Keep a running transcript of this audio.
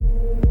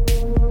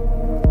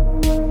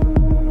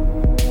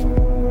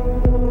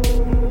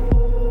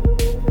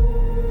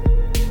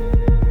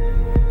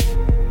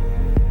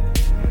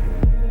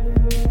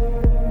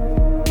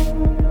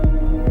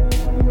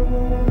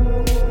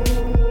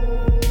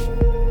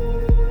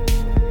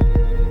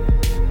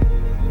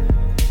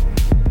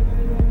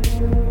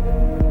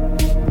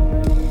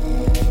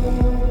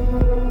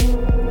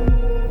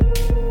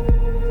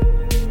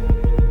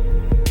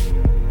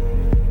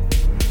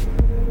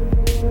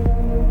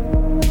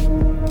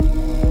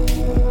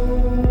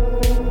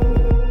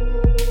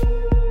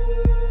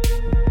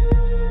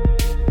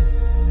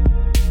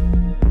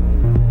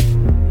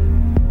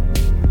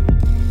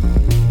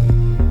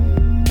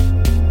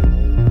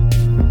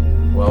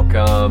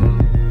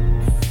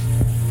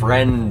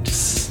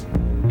friends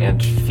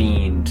and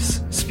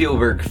fiends,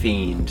 Spielberg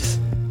fiends,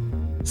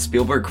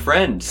 Spielberg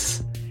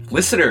friends,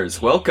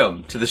 listeners,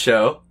 welcome to the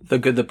show. The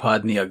Good, the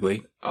Pod, and the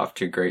Ugly. Off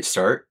to a great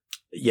start.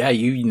 Yeah,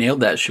 you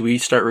nailed that. Should we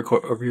start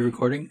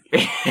re-recording?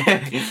 This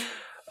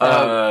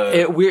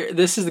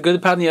is The Good,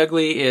 the Pod, and the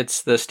Ugly.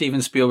 It's the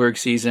Steven Spielberg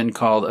season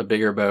called A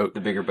Bigger Boat.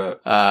 The Bigger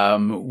Boat.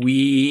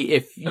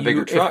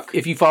 Bigger truck.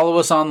 If you follow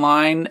us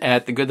online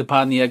at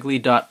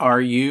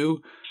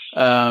thegoodthepodandtheugly.ru,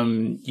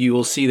 you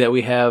will see that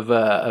we have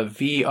a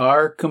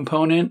VR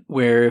component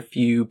where if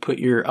you put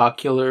your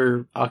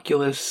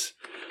Oculus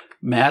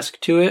mask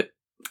to it,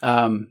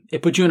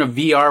 it puts you in a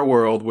VR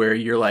world where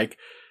you're like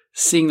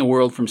seeing the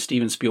world from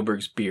Steven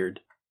Spielberg's beard.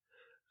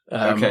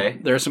 Okay.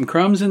 There are some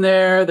crumbs in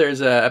there.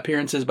 There's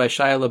appearances by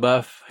Shia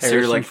LaBeouf. So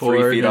you're like Ford,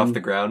 3 feet off the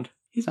ground?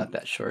 He's not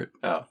that short.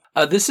 Oh.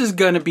 This is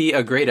going to be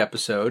a great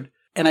episode.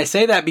 And I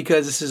say that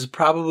because this is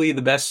probably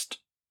the best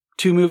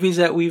 2 movies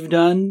that we've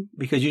done,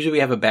 because usually we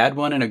have a bad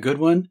one and a good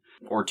one.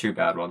 Or 2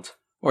 bad ones.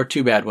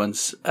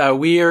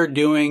 We are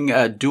doing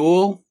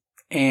Duel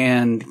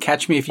and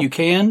Catch Me If You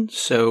Can.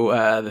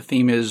 So the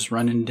theme is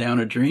Running Down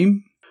a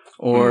Dream.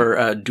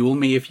 Or Duel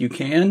Me If You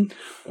Can.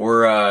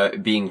 Or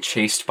being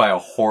chased by a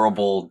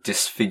horrible,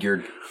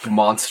 disfigured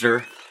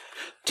monster.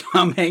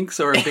 Tom Hanks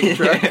or a big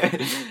truck.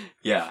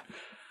 Yeah.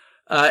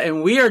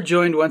 And we are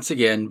joined once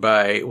again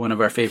by one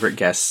of our favorite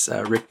guests,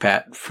 Rick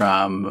Pat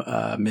from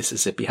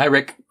Mississippi. Hi,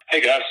 Rick. Hey,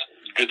 guys.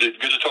 Good to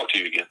talk to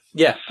you again.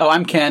 Yeah. Oh,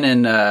 I'm Ken,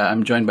 and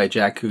I'm joined by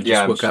Jack, who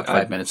just woke up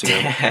 5 minutes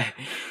ago.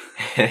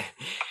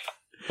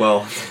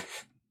 Well.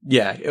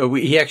 Yeah,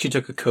 he actually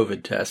took a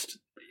COVID test.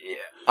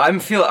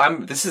 I'm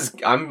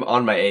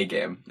on my A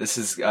game. This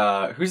is,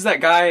 who's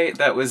that guy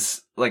that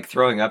was, like,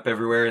 throwing up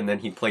everywhere and then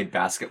he played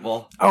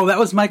basketball? Oh, that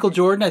was Michael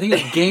Jordan. I think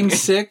it was Game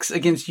 6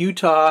 against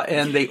Utah,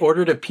 and they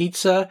ordered a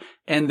pizza,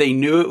 and they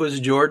knew it was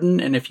Jordan,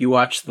 and if you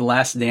watched The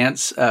Last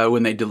Dance,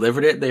 when they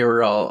delivered it, they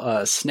were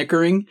all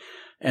snickering,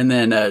 and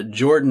then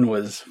Jordan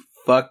was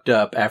fucked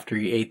up after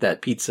he ate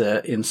that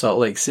pizza in Salt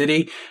Lake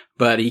City,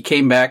 but he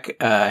came back,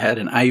 had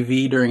an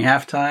IV during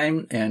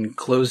halftime, and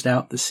closed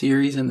out the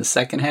series in the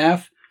second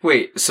half.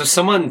 Wait, so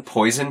someone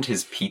poisoned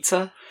his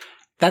pizza?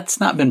 That's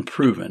not been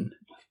proven.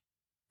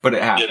 But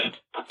it happened.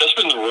 Yeah, that's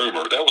been the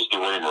rumor. That was the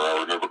rumor, I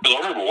remember. Because I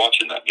remember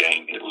watching that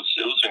game. It was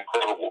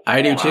incredible.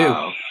 I do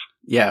too.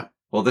 Yeah.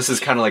 Well, this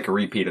is kind of like a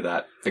repeat of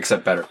that,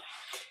 except better.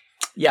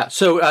 Yeah,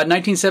 so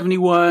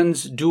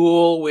 1971's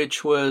Duel,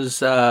 which was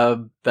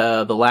the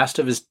last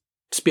of his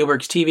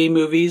Spielberg's TV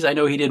movies. I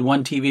know he did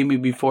one TV movie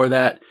before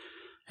that,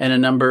 and a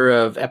number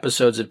of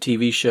episodes of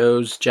TV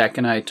shows. Jack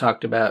and I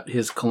talked about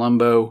his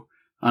Columbo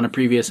on a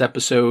previous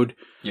episode.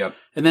 Yep.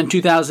 And then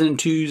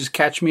 2002's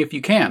Catch Me If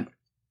You Can.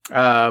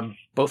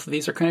 Both of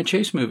these are kind of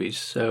chase movies,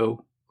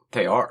 so...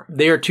 They are.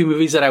 They are 2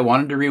 movies that I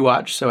wanted to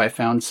rewatch, so I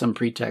found some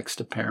pretext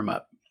to pair them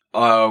up.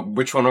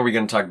 Which one are we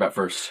going to talk about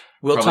first?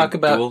 We'll talk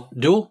about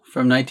Duel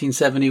from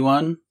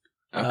 1971.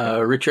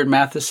 Okay. Richard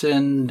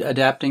Matheson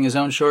adapting his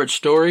own short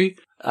story.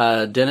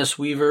 Dennis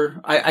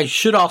Weaver. I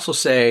should also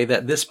say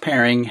that this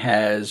pairing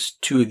has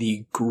 2 of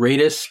the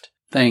greatest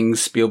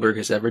things Spielberg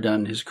has ever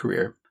done in his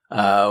career.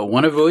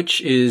 One of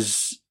which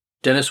is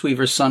Dennis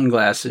Weaver's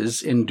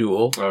sunglasses in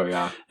Duel. Oh,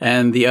 yeah.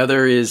 And the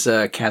other is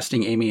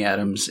casting Amy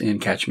Adams in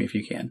Catch Me If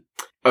You Can.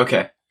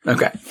 Okay.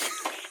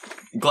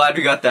 Glad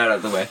we got that out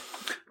of the way.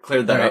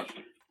 Cleared that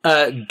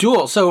up.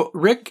 Duel. So,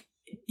 Rick,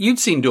 you'd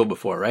seen Duel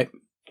before, right?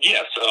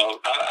 Yes.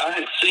 I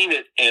had seen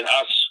it, and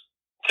I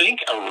think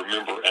I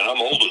remember, and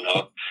I'm old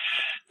enough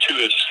to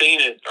have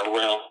seen it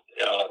around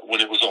when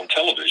it was on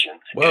television.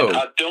 Whoa. And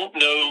I don't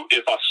know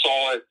if I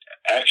saw it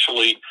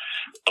actually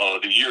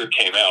the year it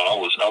came out. I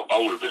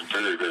would have been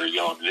very, very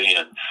young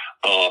then.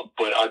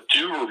 But I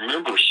do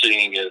remember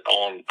seeing it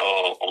on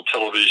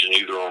television,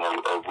 either on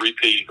a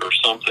repeat or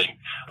something,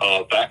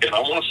 back in, I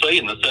want to say,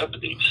 in the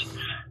 70s.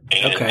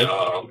 And, okay.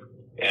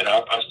 And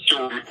I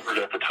still remember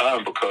it at the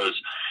time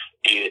because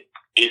it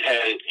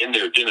had in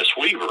there Dennis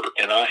Weaver,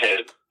 and I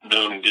had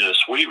known Dennis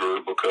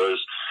Weaver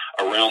because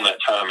around that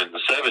time in the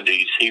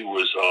 70s, he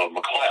was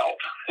McCloud.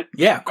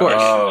 Yeah, of course.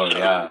 Oh,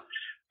 yeah.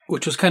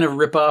 Which was kind of a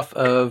ripoff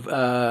of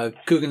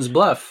Coogan's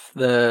Bluff,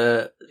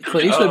 the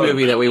Clint Eastwood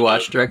movie that we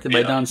watched, directed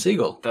by Don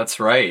Siegel. That's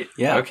right.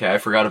 Yeah. Okay, I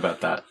forgot about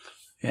that.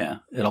 Yeah,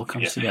 it all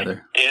comes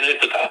together. And at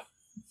the time,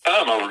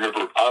 I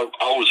remember I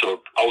was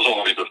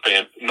always a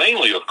fan,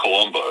 mainly of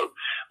Columbo,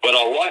 but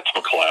I liked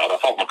McCloud. I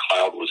thought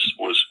McCloud was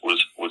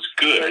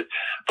good,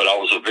 but I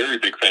was a very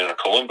big fan of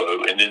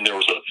Columbo. And then there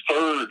was a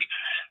third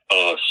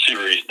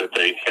series that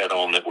they had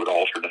on that would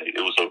alternate.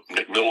 It was a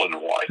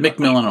McMillan Wife.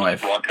 McMillan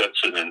Wife. Rock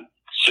Hudson and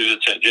Susan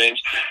St.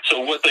 James.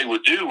 So what they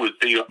would do would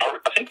be, I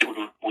think it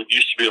would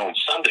used to be on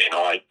Sunday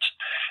nights,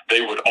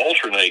 they would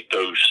alternate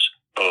those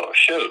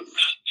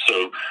shows.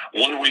 So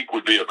one week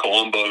would be a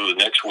Columbo, the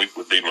next week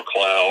would be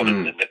McCloud,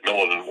 and then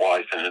McMillan and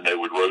Wife, and then they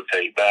would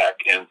rotate back.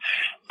 And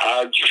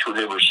I just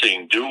remember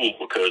seeing Duel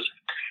because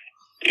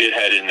it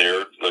had in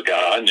there the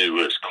guy I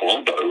knew as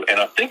Columbo, and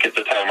I think at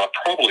the time I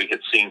probably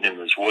had seen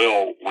him as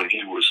well when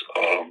he was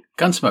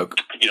Gunsmoke.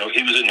 He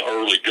was in the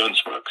early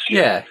Gunsmokes.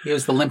 Yeah, he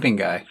was the limping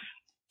guy.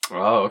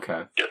 Oh,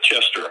 okay. Yeah,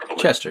 Chester, I believe.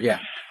 Chester, yeah.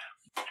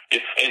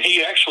 And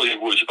he actually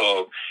was.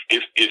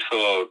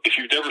 If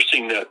you've never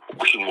seen that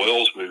Orson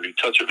Welles movie,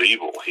 Touch of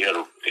Evil, he had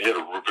a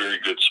very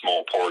good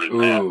small part in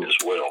that as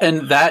well.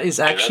 And that is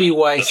actually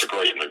why that's a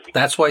great movie.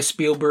 That's why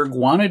Spielberg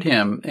wanted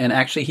him. And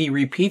actually, he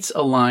repeats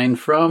a line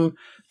from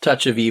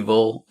Touch of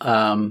Evil,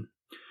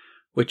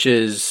 which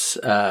is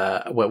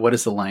what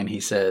is the line he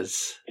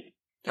says?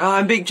 Oh,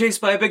 I'm being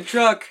chased by a big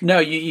truck. No,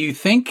 you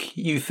think,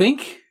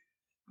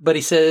 but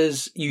he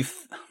says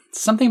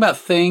something about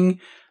thing,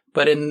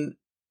 but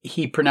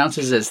he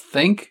pronounces as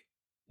think.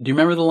 Do you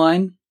remember the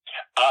line?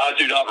 I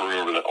do not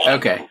remember that line.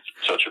 Okay.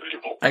 Touch of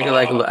Evil.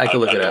 I could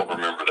look it up. I don't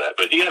remember that,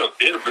 but he had a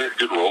very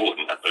good role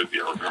in that movie.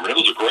 I remember it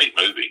was a great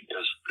movie.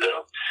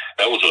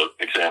 That was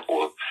an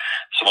example of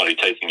somebody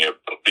taking a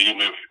B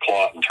movie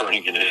plot and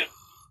turning it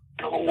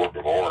into a work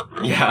of art.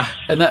 Really. Yeah,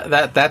 and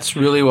that's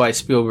really why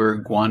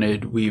Spielberg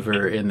wanted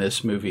Weaver in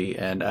this movie,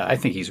 and I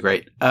think he's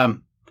great.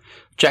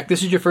 Jack,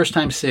 this is your first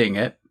time seeing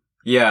it.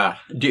 Yeah.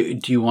 Do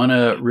you want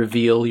to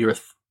reveal your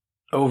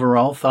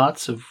overall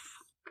thoughts of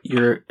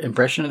your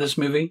impression of this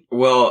movie?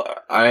 Well,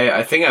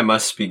 I think I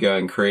must be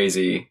going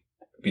crazy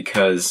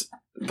because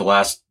the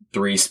last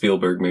 3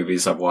 Spielberg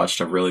movies I've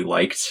watched I've really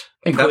liked.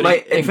 That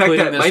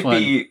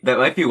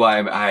might be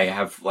why I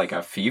have like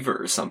a fever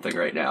or something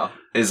right now.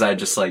 Is I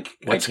just like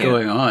what's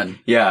going on?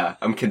 Yeah,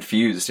 I'm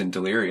confused and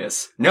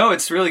delirious. No,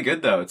 it's really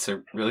good though. It's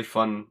a really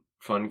fun,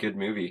 good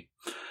movie.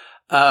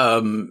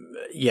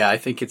 Yeah, I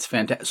think it's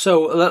fantastic.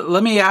 So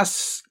let me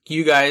ask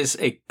you guys.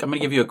 I'm going to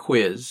give you a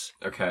quiz.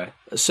 Okay.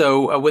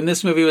 So when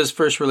this movie was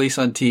first released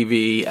on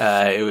TV,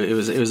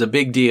 it was a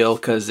big deal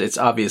because it's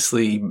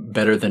obviously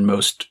better than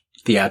most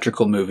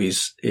theatrical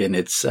movies in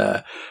its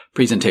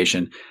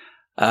presentation.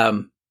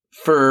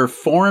 For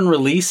foreign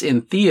release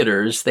in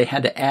theaters, they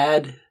had to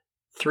add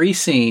 3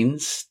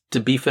 scenes to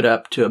beef it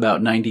up to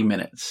about 90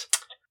 minutes.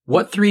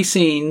 What 3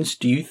 scenes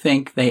do you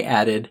think they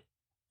added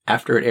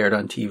after it aired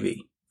on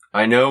TV?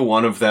 I know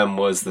one of them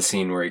was the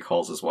scene where he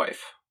calls his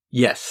wife.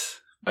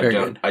 Yes. Very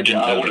good. I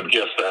didn't know. I would have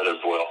guessed that as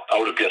well. I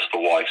would have guessed the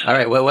wife. All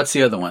right. Well, what's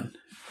the other one?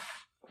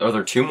 Are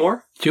there 2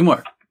 more? 2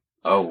 more.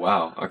 Oh,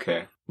 wow.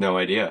 Okay. No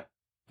idea.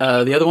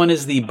 The other one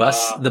is the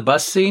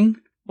bus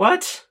scene.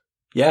 What?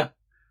 Yeah.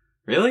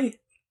 Really?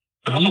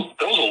 That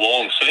was a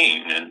long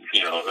scene, and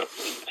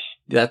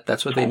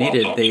that's what they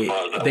needed.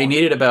 They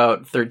needed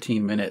about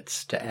 13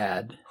 minutes to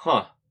add.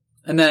 Huh.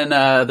 And then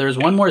there's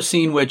one more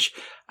scene which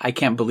I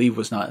can't believe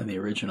was not in the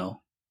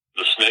original.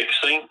 The snake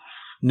scene?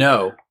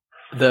 No.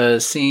 The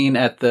scene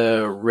at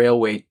the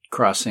railway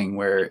crossing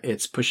where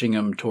it's pushing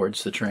him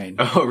towards the train.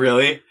 Oh,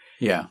 really?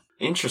 Yeah.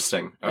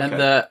 Interesting. Okay.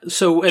 And I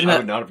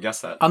would not have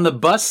guessed that. On the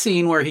bus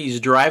scene where he's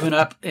driving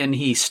up and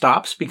he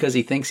stops because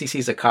he thinks he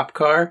sees a cop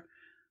car,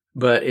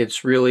 but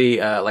it's really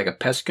like a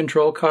pest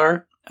control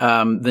car.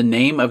 The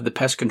name of the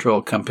pest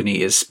control company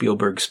is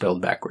Spielberg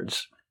spelled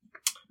backwards.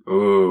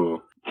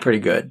 Ooh. Pretty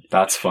good.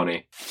 That's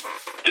funny.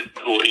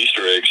 Little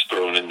Easter eggs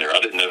thrown in there. I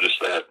didn't notice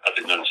that.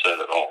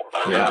 At all.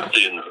 I remember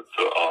seeing the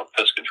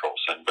pest control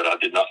scene, but I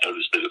did not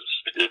notice that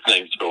its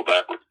name spelled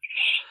backwards.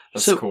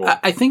 That's so cool.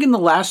 I think in the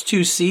last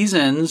 2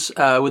 seasons,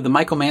 with the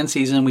Michael Mann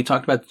season, we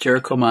talked about the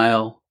Jericho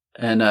Mile,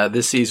 and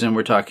this season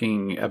we're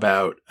talking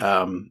about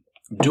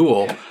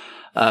Duel.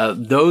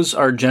 Those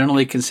are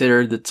generally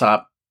considered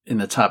in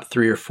the top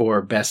 3 or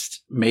 4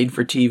 best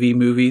made-for-TV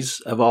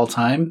movies of all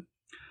time.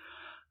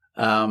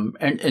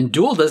 And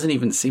Duel doesn't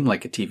even seem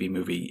like a TV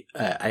movie.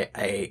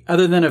 I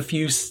other than a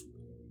few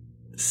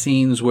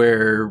scenes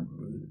where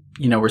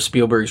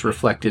Spielberg's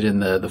reflected in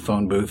the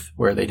phone booth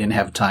where they didn't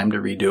have time to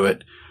redo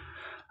it.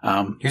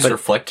 He's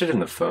reflected in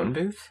the phone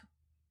booth?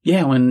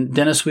 Yeah, when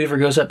Dennis Weaver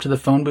goes up to the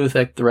phone booth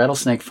at the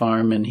Rattlesnake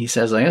Farm and he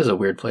says, "This is a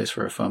weird place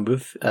for a phone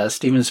booth."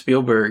 Steven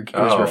Spielberg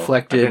is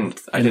reflected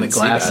in the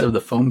glass of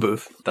the phone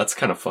booth. That's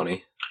kind of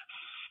funny.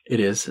 It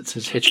is. It's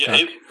his Hitchcock.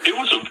 Yeah, it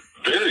was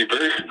a very,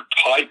 very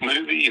tight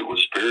movie. It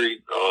was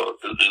very.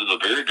 It was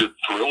a very good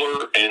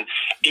thriller, and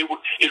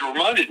it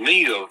reminded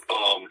me of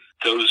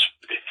those.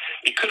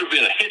 It could have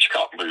been a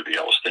Hitchcock movie.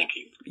 I was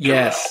thinking.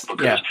 Yes.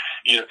 Because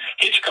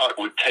Hitchcock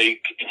would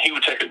take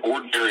an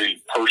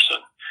ordinary person,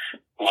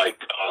 like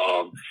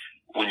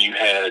when you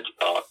had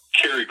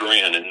Cary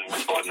Grant in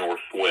North by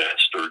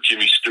Northwest or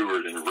Jimmy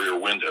Stewart in Rear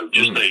Window,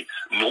 just a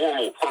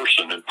normal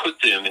person, and put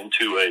them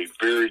into a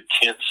very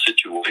tense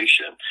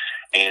situation.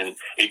 And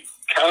it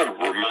kind of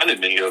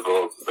reminded me of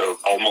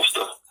almost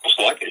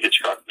like a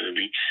Hitchcock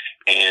movie.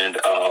 And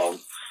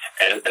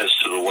as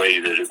to the way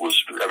that it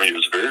was very,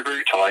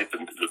 very tight.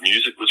 The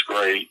music was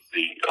great.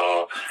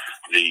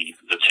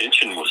 The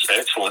tension was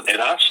excellent.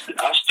 And I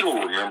still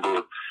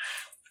remember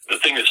the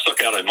thing that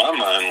stuck out in my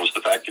mind was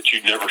the fact that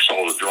you never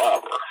saw the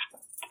driver.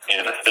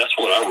 And that's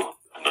what I wrote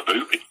in the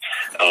movie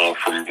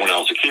from when I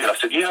was a kid. I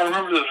said, I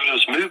remember there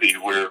was this movie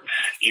where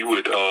he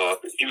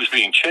was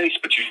being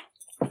chased, but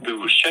who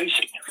was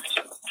chasing him.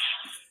 So.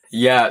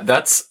 Yeah,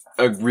 that's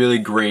a really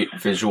great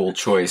visual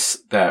choice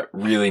that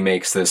really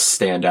makes this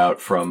stand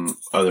out from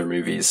other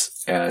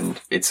movies.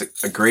 And it's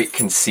a great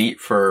conceit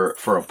for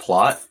a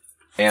plot.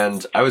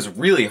 And I was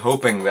really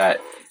hoping that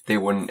they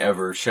wouldn't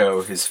ever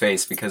show his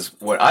face, because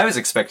what I was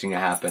expecting to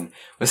happen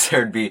was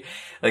there'd be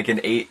like an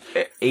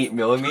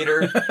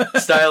 8mm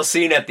style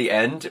scene at the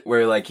end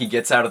where like he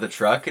gets out of the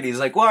truck and he's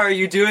like, "Why are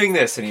you doing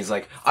this?" And he's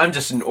like, "I'm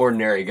just an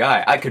ordinary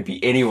guy. I could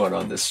be anyone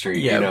on this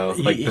street." Yeah, you know,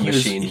 like the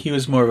machine. He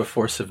was more of a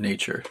force of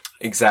nature.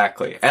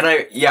 Exactly. And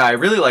I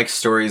really like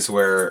stories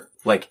where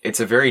like it's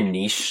a very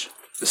niche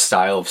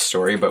style of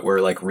story, but where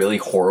like really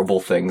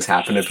horrible things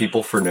happen to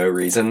people for no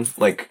reason,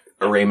 like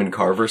a Raymond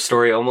Carver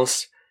story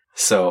almost.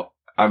 So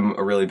I'm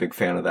a really big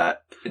fan of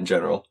that in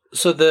general.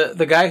 So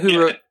the guy who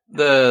wrote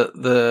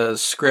the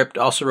script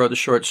also wrote the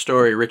short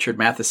story. Richard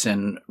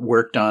Matheson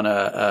worked on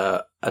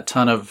a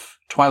ton of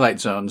Twilight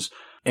Zones,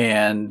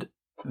 and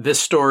this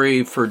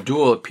story for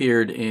Duel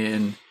appeared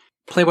in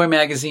Playboy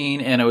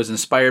magazine, and it was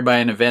inspired by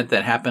an event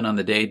that happened on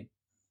the day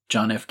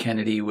John F.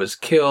 Kennedy was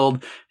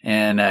killed,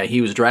 and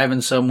he was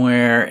driving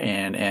somewhere,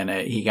 and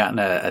he got in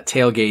a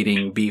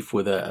tailgating beef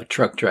with a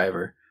truck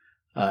driver.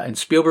 And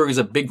Spielberg is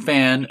a big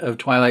fan of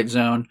Twilight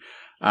Zone.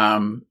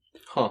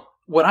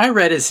 What I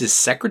read is his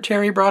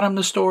secretary brought him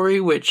the story,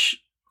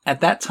 which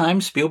at that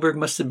time Spielberg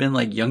must have been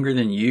like younger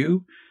than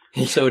you.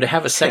 So to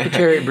have a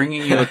secretary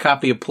bringing you a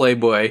copy of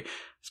Playboy,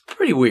 it's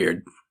pretty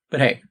weird.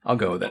 But hey, I'll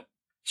go with it.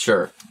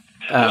 Sure.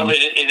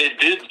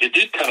 It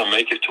did kind of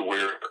make it to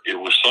where it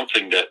was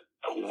something that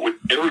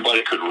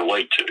everybody could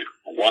relate to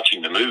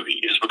watching the movie,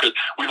 is because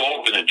we've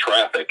all been in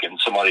traffic and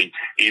somebody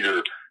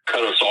either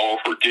cut us off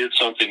or did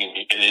something,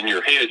 and in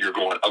your head you're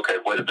going, okay,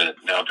 wait a minute,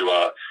 now do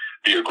I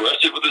be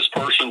aggressive with this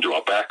person? Do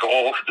I back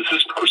off? Does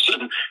this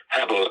person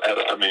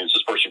is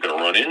this person going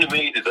to run into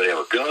me? Do they have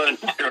a gun?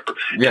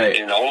 Yeah.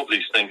 And all of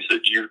these things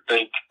that you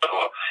think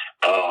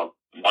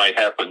might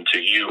happen to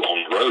you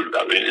on the road.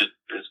 I mean,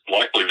 it's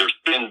likely there's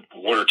been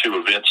one or two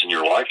events in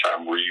your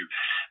lifetime where you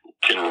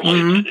can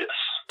relate to this.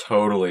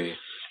 Totally.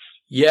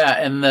 Yeah,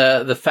 and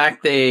the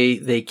fact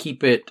they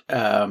keep it.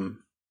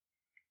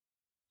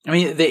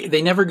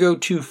 They never go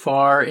too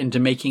far into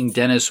making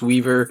Dennis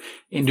Weaver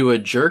into a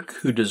jerk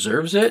who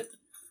deserves it,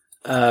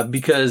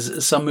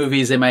 because some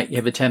movies they might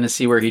have a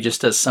tendency where he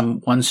just does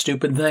one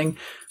stupid thing,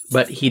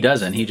 but he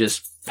doesn't. He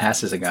just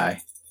passes a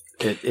guy.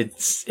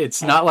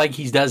 It's not like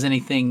he does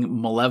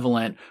anything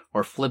malevolent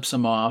or flips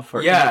him off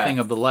or anything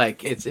of the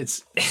like.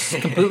 It's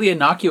completely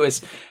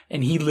innocuous,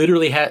 and he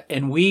literally have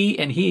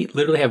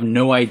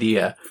no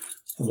idea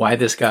why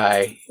this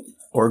guy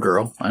or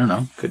girl, I don't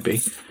know, could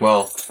be.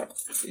 Well,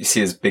 you see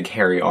his big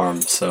hairy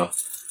arms, so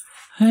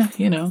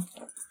you know.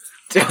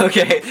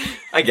 Okay,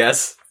 I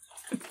guess.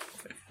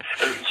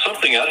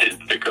 Something I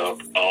didn't pick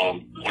up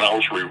when I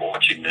was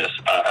rewatching this,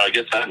 I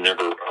guess I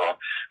never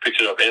picked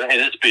it up, and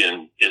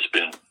it's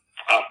been.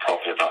 I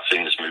probably have not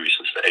seen this movie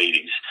since the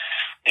 80s.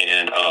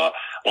 And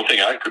one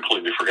thing I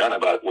completely forgotten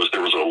about was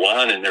there was a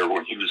line in there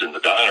when he was in the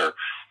diner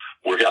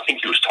where I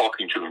think he was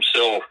talking to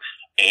himself,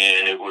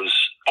 and it was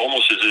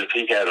almost as if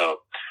he had a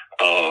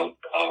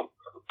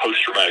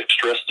post-traumatic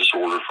stress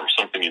disorder from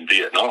something in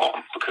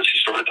Vietnam, because he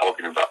started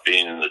talking about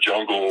being in the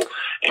jungle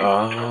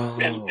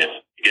and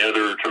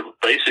together to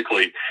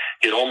basically,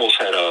 it almost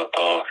had a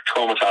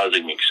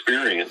traumatizing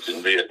experience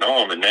in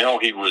Vietnam, and now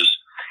he was,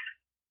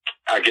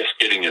 I guess,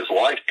 getting his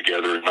life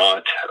together and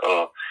not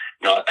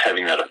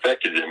having that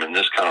affected him, and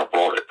this kind of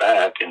brought it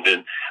back. And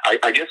then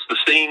I guess the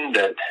scene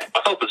that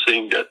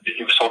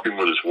he was talking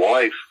with his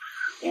wife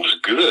was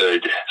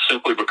good,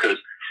 simply because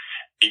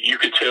you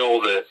could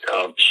tell that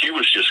she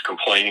was just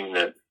complaining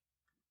that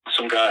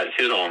some guy had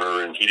hit on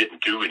her and he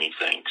didn't do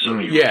anything. So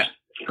he was,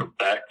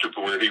 back to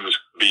where he was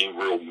being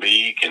real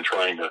meek and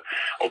trying to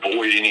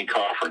avoid any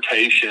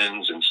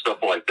confrontations and stuff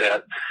like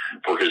that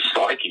for his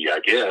psyche, I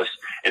guess.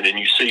 And then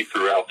you see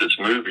throughout this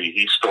movie,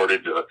 he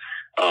started to,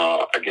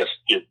 I guess,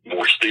 get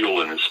more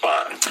steel in his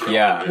spine.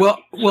 Yeah.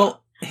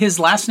 Well, his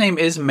last name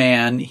is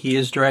Mann. He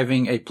is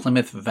driving a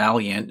Plymouth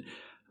Valiant.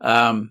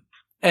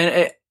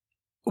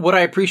 What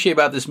I appreciate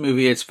about this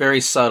movie, it's very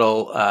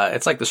subtle.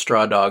 It's like the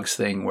Straw Dogs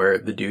thing where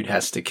the dude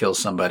has to kill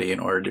somebody in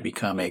order to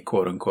become a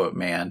quote-unquote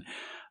man.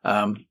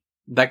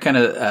 That kind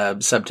of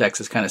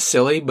subtext is kind of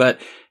silly, but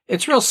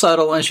it's real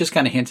subtle and it's just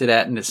kind of hinted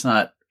at, and it's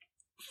not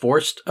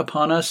forced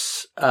upon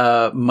us,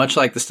 much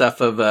like the stuff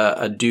of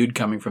a dude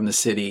coming from the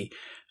city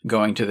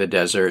going to the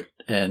desert.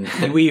 And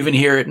we even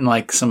hear it in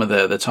like some of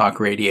the talk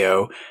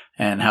radio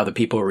and how the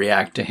people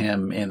react to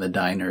him in the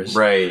diners.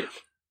 Right.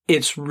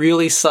 It's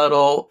really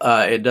subtle.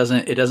 It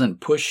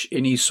doesn't push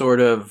any sort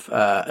of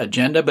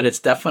agenda, but it's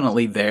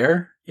definitely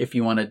there if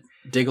you want to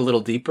dig a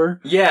little deeper.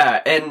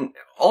 Yeah, and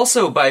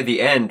also by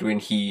the end when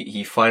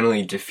he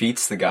finally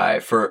defeats the guy,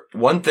 for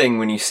one thing,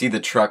 when you see the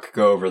truck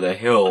go over the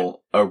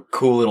hill, a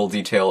cool little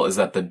detail is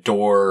that the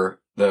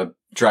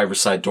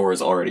driver's side door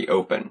is already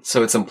open.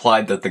 So it's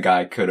implied that the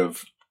guy could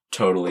have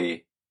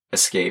totally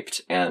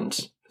escaped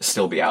and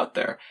still be out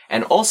there.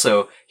 And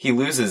also, he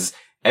loses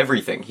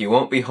everything. He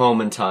won't be home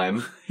in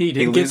time. He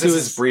loses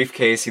his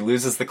briefcase, he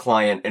loses the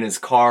client, and his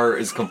car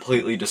is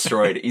completely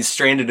destroyed. He's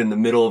stranded in the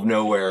middle of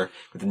nowhere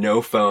with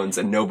no phones,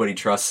 and nobody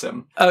trusts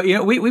him.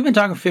 Oh, we've been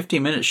talking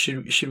 15 minutes.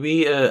 Should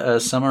we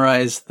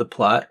summarize the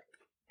plot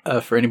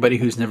for anybody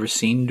who's never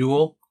seen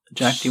Duel?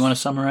 Jack, do you want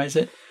to summarize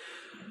it?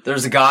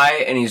 There's a guy,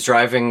 and he's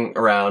driving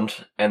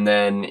around, and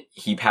then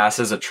he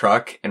passes a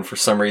truck, and for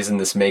some reason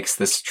this makes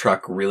this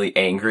truck really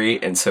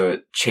angry, and so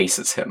it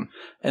chases him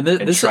and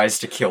tries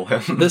to kill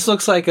him. This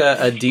looks like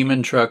a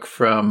demon truck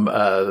from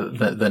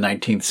the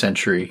 19th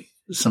century,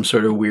 some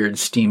sort of weird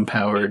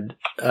steam-powered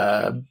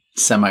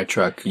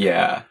semi-truck.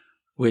 Yeah.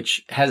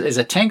 Which is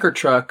a tanker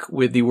truck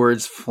with the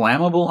words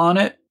flammable on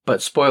it.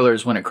 But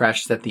spoilers, when it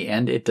crashes at the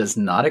end, it does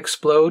not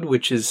explode,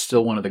 which is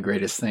still one of the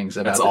greatest things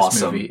about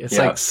this movie. It's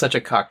like such a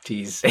cock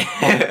tease.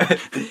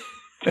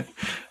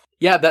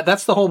 Yeah,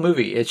 that's the whole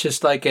movie. It's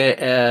just like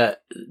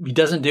he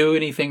doesn't do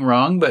anything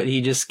wrong, but he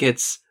just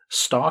gets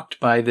stalked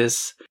by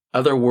this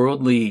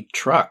otherworldly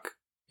truck.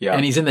 Yeah.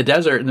 And he's in the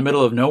desert in the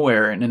middle of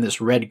nowhere and in this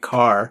red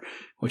car,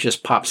 which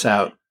just pops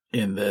out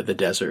in the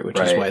desert, which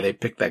is why they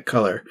picked that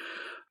color.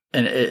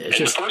 And it's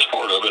just the first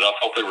part of it, I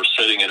thought they were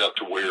setting it up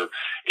to where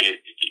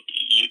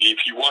if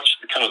you watch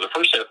the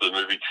first half of the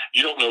movie,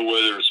 you don't know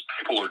whether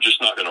people are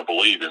just not going to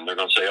believe him. They're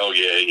going to say, "Oh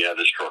yeah,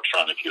 this truck's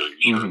trying to kill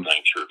you."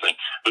 Sure thing.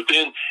 But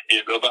then,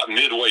 about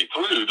midway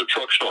through, the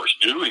truck starts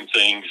doing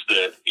things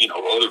that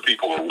other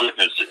people are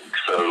witnessing.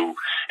 So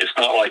it's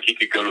not like he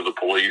could go to the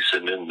police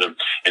and then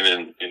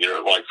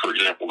like for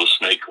example, the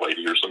snake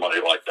lady or somebody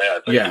like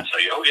that. They can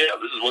say, "Oh yeah,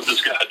 this is what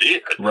this guy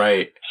did."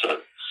 Right. So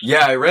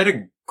yeah, I read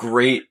a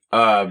great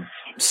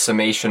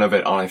summation of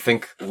it on, I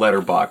think,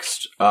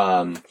 Letterboxd,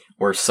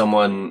 where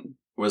someone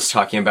was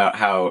talking about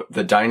how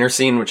the diner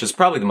scene, which is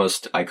probably the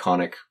most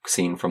iconic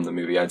scene from the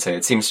movie, I'd say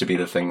it seems to be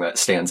the thing that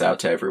stands out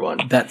to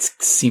everyone. That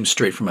seems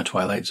straight from a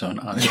Twilight Zone,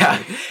 honestly.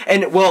 Yeah,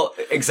 and well,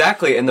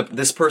 exactly. And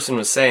this person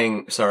was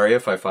saying, sorry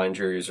if I find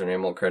your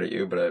username, I'll credit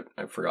you, but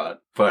I forgot.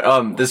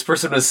 But this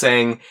person was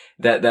saying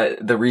that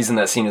the reason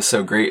that scene is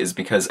so great is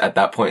because at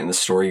that point in the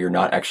story, you're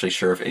not actually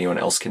sure if anyone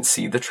else can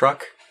see the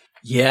truck.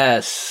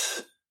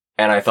 Yes.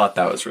 And I thought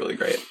that was really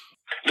great.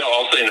 No,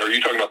 I was saying, are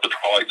you talking about the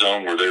Twilight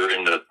Zone where they're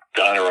in the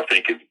diner, I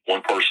think, and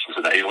one person's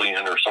an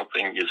alien or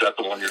something? Is that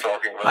the one you're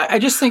talking about? I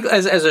just think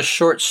as a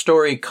short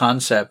story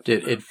concept,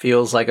 it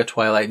feels like a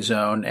Twilight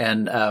Zone.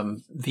 And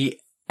the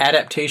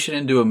adaptation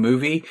into a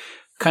movie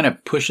kind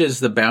of pushes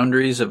the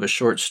boundaries of a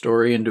short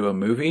story into a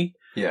movie.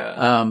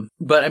 Yeah.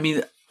 But I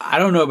mean, I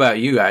don't know about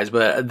you guys,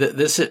 but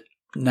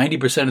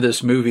 90% of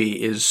this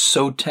movie is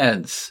so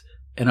tense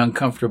and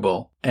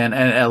uncomfortable. And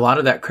a lot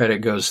of that credit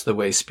goes to the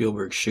way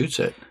Spielberg shoots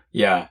it.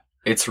 Yeah.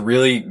 It's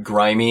really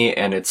grimy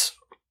and it's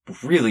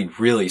really,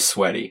 really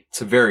sweaty.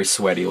 It's a very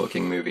sweaty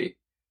looking movie.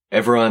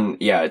 Everyone,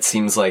 it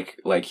seems like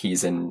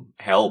he's in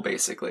hell,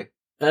 basically.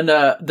 And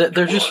they're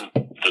just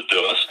the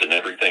dust and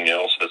everything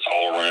else that's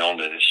all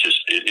around, and it's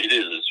just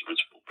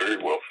it's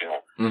very well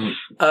filmed.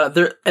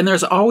 Mm-hmm.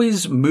 There's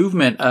always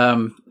movement.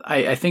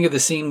 I think of the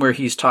scene where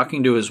he's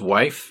talking to his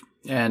wife,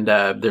 and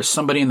there's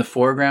somebody in the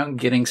foreground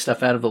getting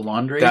stuff out of the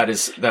laundry. That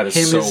is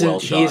so well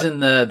shot. He's in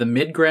the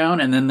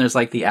midground, and then there's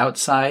like the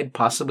outside,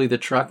 possibly the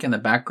truck in the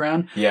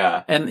background.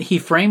 Yeah. And he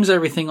frames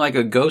everything like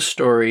a ghost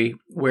story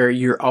where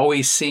you're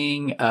always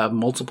seeing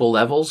multiple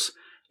levels,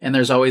 and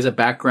there's always a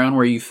background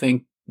where you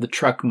think the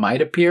truck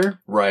might appear.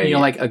 Right.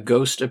 Like a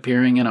ghost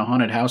appearing in a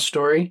haunted house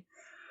story.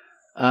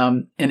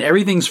 And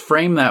everything's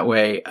framed that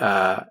way.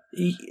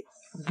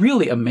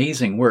 Really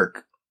amazing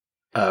work.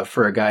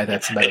 For a guy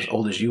that's about as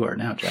old as you are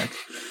now, Jack.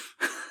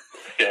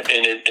 Yeah,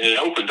 and it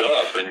opened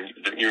up,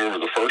 and you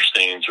remember the first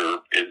scenes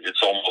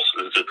it's almost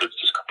as if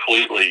it's just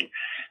completely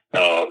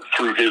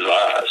through his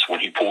eyes when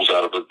he pulls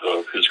out of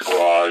his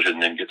garage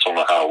and then gets on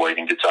the highway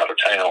and gets out of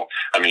town.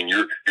 I mean,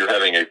 you're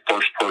having a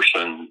first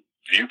person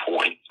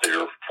viewpoint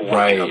there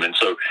for him, and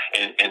so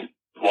and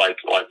like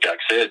Jack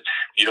said,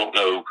 you don't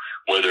know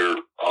whether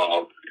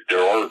there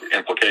are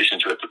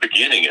implications at the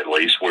beginning, at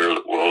least, where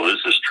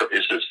is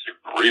this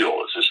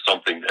real? Is this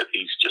something that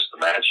he's just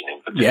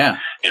imagining? But then,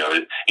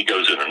 he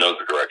goes in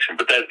another direction.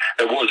 But that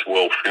was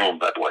well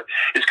filmed that way.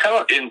 It's kind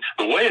of in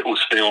the way it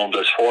was filmed,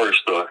 as far as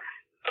the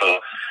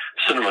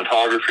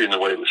cinematography and the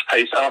way it was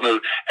paced. I don't know.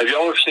 Have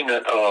y'all ever seen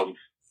that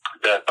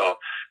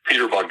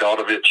Peter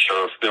Bogdanovich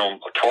film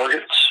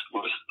Targets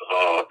with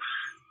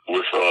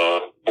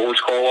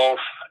Boris Karloff?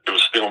 It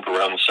was filmed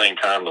around the same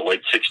time, the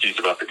late 60s,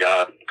 about the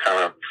guy who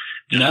kind of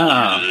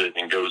uses it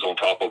and goes on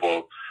top of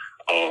a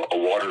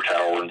water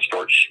tower and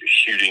starts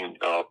shooting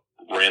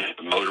random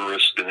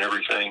motorists and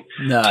everything.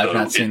 No, I've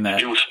not seen that.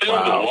 It was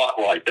filmed a lot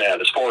like that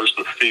as far as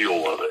the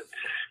feel of it.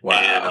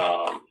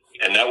 Wow.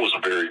 And that was a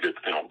very good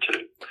film,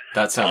 too.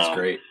 That sounds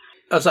great.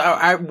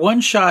 So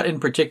one shot in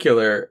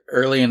particular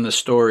early in the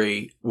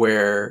story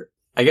where,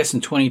 I guess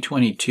in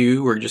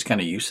 2022, we're just kind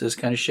of used to this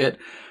kind of shit.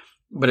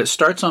 But it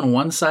starts on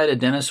one side of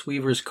Dennis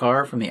Weaver's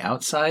car from the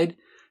outside,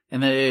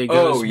 And then it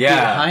goes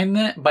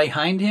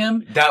behind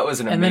him. That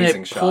was an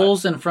amazing shot. And then it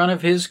pulls in front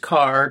of his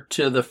car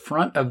to the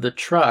front of the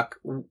truck.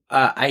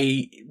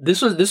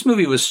 This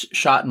movie was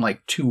shot in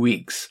like 2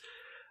 weeks,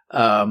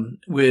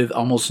 with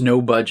almost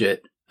no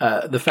budget.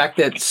 The fact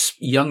that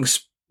young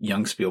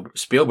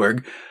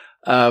Spielberg,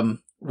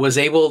 was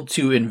able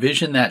to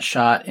envision that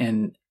shot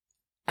and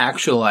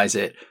actualize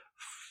it,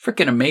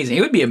 freaking amazing.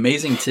 It would be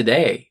amazing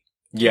today.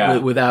 Yeah.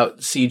 Without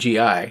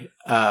CGI.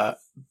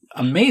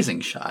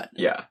 Amazing shot.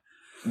 Yeah.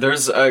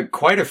 There's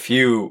quite a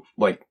few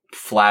like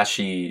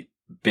flashy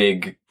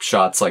big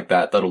shots like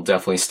that that'll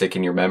definitely stick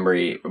in your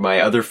memory.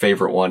 My other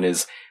favorite one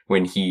is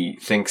when he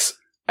thinks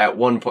at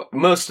one point,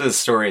 most of the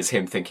story is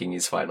him thinking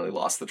he's finally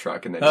lost the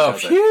truck and then he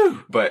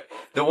doesn't. But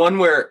the one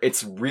where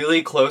it's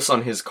really close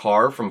on his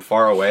car from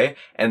far away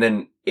and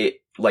then it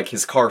like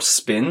his car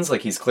spins,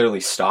 like he's clearly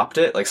stopped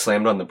it, like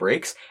slammed on the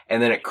brakes,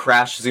 and then it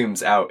crash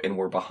zooms out and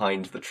we're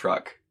behind the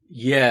truck.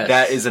 Yes.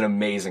 That is an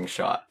amazing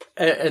shot.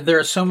 There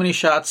are so many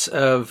shots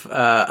of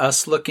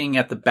us looking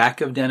at the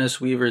back of Dennis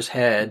Weaver's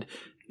head.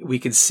 We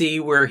could see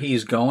where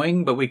he's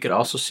going, but we could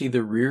also see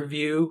the rear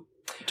view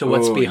to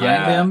what's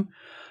behind him.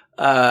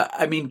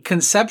 I mean,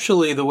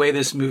 conceptually, the way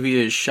this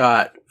movie is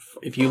shot,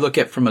 if you look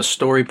at from a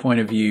story point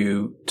of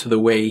view to the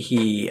way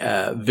he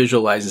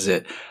visualizes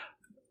it,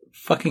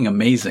 fucking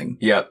amazing.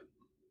 Yep.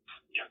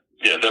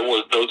 Yeah,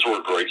 those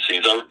were great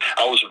scenes.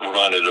 I was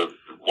reminded of,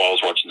 while I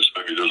was watching this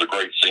movie, there's a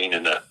great scene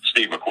in that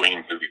Steve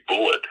McQueen movie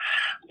Bullet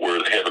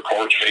where they have a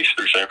car chase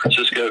through San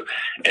Francisco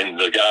and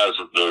the guys,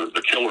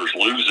 the killers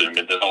lose him,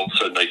 and then all of a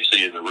sudden they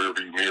see in the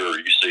rearview mirror,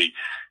 you see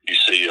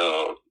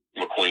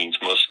McQueen's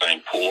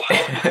Mustang pull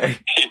out, and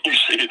you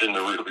see it in the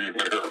rearview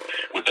mirror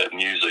with that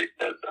music,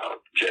 that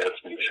jazz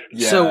music.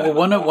 Yeah. So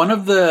one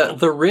of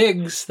the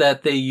rigs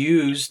that they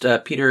used,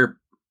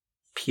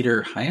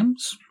 Peter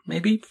Hyams,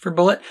 maybe, for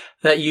Bullet,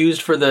 that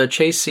used for the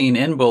chase scene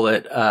in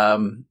Bullet,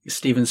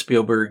 Steven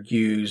Spielberg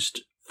used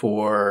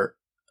for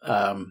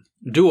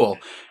Duel.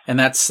 And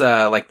that's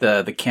like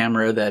the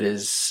camera that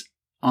is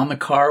on the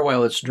car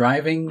while it's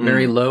driving,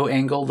 very low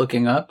angle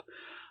looking up,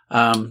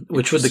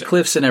 which with the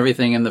cliffs and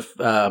everything, and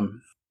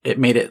it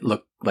made it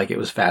look like it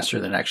was faster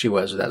than it actually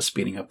was without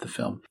speeding up the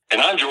film.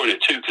 And I enjoyed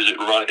it too because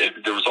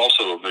there was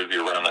also a movie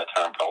around that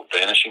time called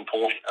Vanishing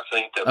Point, I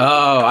think.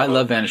 I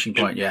love Vanishing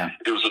Point. Yeah,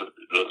 it was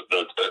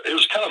it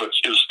was kind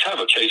of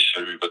a chase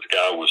movie, but the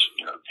guy was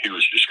he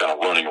was just kind of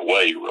running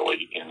away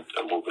really, and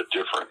a little bit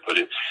different. But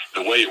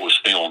the way it was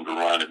filmed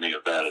reminded me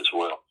of that as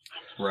well.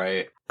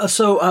 Right.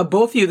 So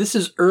both of you, this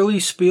is early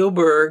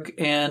Spielberg,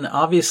 and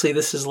obviously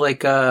this is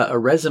like a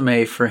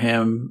resume for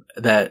him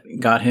that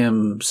got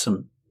him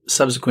some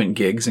subsequent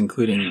gigs,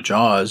 including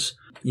Jaws.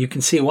 You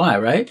can see why,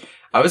 right?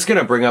 I was going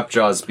to bring up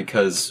Jaws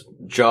because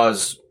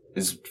Jaws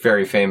is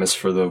very famous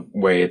for the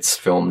way it's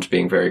filmed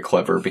being very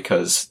clever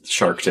because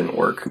Shark didn't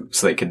work.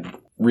 So they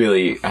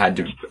had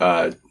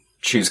to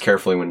choose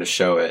carefully when to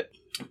show it.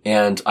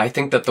 And I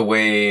think that the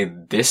way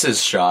this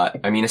is shot,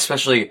 I mean,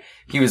 especially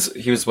he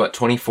was what,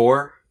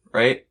 24,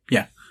 right?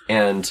 Yeah.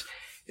 And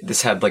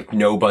this had like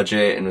no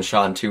budget and was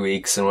shot in 2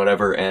 weeks and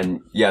whatever. And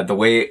yeah, the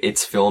way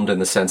it's filmed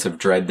and the sense of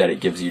dread that it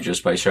gives you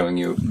just by showing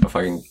you a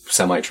fucking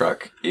semi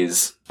truck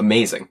is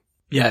amazing.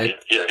 Yeah.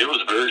 It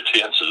was very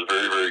tense. It was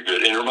very, very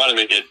good. And it reminded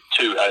me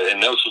too,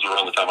 and this was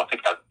around the time, I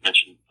think I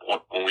mentioned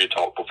when we had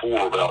talked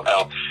before about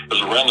how it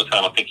was around the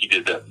time I think he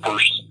did that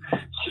first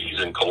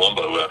season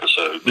Columbo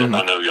episode that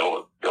I know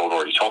y'all had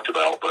already talked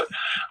about, but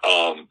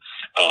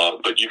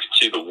you can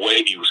see the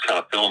way he was kind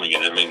of filming it.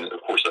 I mean,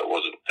 of course that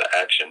wasn't the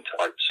action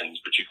type scenes,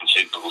 but you can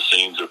see the little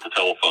scenes of the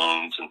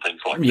telephones and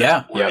things like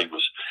that. Where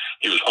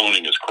he was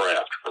honing his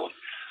craft really.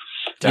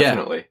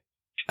 Definitely. Yeah.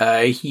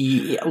 A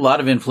lot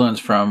of influence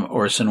from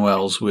Orson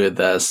Welles with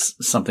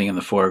something in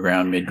the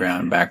foreground,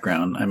 midground,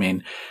 background. I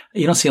mean,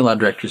 you don't see a lot of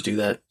directors do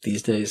that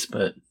these days,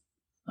 but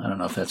I don't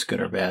know if that's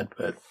good or bad.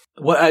 But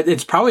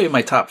it's probably in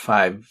my top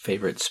 5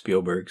 favorite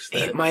Spielbergs.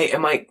 It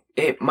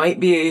might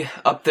be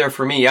up there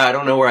for me. Yeah, I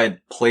don't know where I'd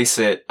place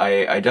it.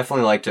 I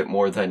definitely liked it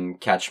more than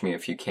Catch Me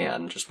If You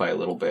Can, just by a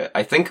little bit.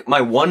 I think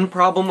my one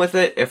problem with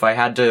it, if I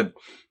had to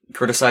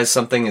criticize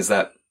something, is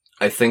that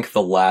I think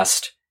the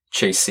last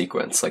chase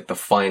sequence, like the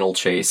final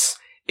chase,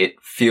 it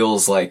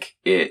feels like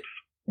it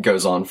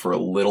goes on for a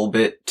little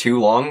bit too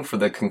long for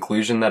the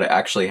conclusion that it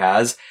actually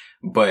has,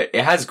 but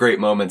it has great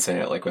moments in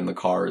it, like when the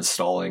car is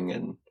stalling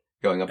and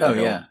going up the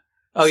hill.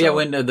 Yeah,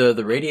 when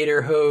the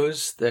radiator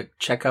hose, the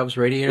Chekhov's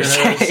radiator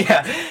hose.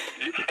 Yeah.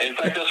 In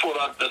fact, that's what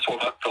I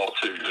thought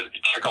too.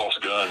 Chekhov's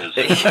gun is.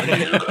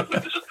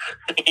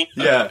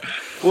 Yeah.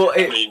 Well,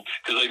 I mean,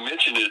 because they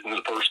mentioned it in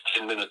the first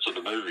 10 minutes of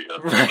the movie.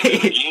 Right.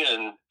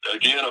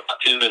 Again, about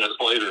 10 minutes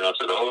later, I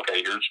said, "Oh,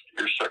 okay, here's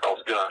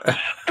Chekhov's gun."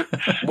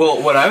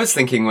 Well, what I was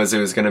thinking was it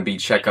was going to be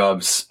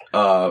Chekhov's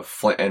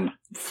flammable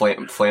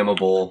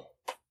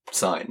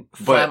sign,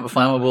 but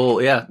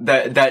flammable, yeah.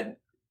 That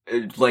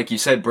like you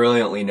said,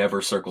 brilliantly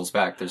never circles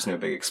back. There's no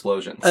big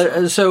explosions.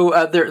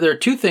 So there are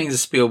two things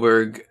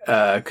Spielberg,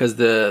 because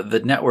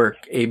the network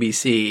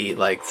ABC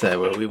said,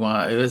 well,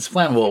 it's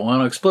flammable, we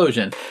want an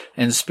explosion,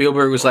 and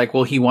Spielberg was like,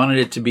 well, he wanted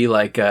it to be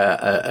like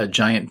a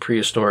giant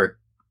prehistoric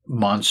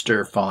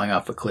monster falling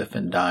off a cliff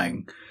and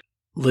dying.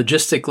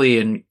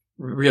 Logistically and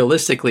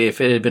realistically,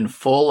 if it had been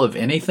full of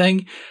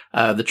anything,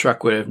 the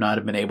truck would have not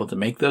have been able to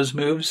make those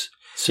moves.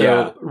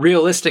 So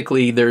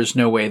realistically, there's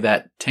no way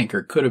that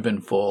tanker could have been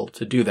full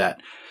to do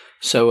that.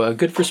 So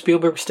good for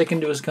Spielberg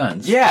sticking to his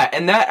guns. Yeah,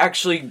 and that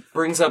actually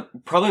brings up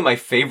probably my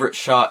favorite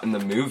shot in the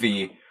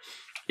movie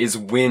is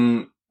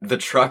when the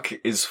truck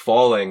is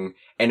falling,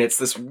 and it's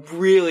this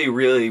really,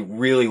 really,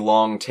 really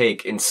long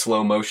take in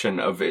slow motion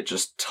of it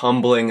just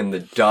tumbling in the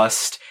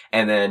dust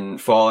and then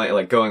falling,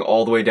 like going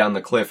all the way down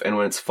the cliff. And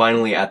when it's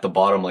finally at the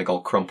bottom, like all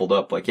crumpled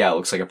up, like, yeah, it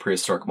looks like a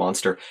prehistoric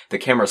monster. The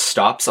camera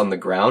stops on the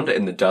ground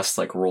and the dust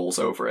like rolls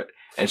over it.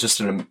 And it's just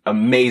an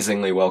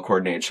amazingly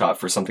well-coordinated shot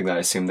for something that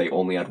I assume they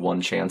only had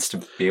one chance to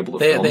be able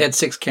to film. They had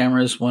 6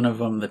 cameras. One of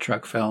them the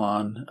truck fell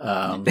on.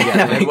 They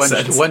had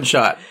one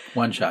shot.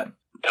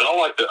 And I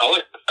like the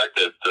fact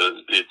that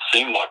it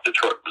seemed like the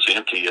truck was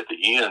empty at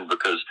the end,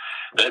 because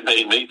that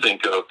made me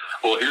think of,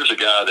 well, here's a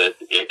guy that,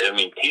 I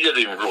mean, he doesn't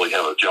even really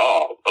have a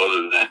job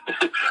other than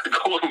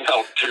going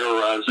out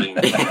terrorizing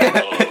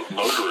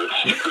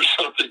motorists or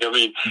something. I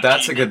mean,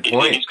 that's a good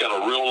point. He's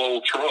got a real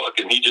old truck,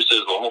 and he just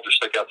says, well, I'm going to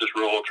stick out this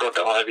real old truck.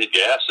 I don't have any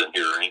gas in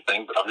here or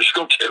anything, but I'm just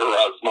going to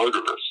terrorize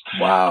motorists.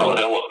 Wow. For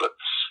the hell of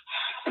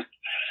it.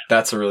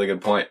 That's a really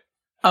good point.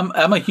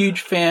 I'm a huge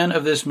fan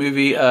of this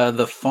movie.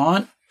 The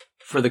font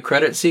for the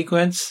credit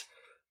sequence,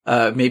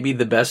 maybe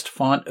the best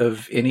font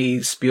of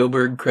any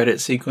Spielberg credit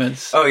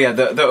sequence. Oh yeah,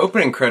 the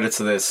opening credits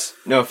of this,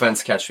 no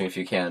offense, Catch Me If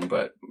You Can,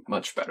 but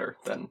much better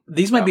than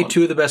these might be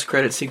two of the best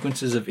credit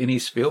sequences of any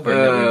Spielberg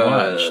that we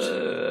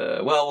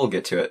watched. Well, we'll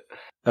get to it.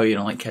 Oh, you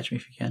don't like Catch Me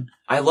If You Can?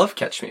 I love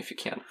Catch Me If You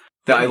Can.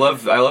 I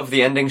love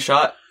the ending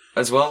shot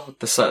as well.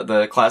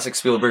 The classic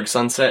Spielberg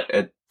sunset.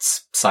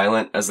 It's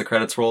silent as the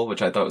credits roll,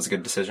 which I thought was a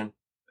good decision.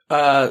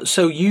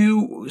 So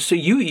you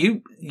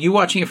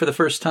watching it for the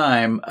first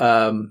time,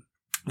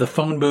 the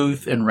phone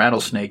booth and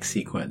rattlesnake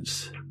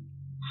sequence.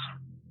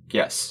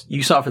 Yes.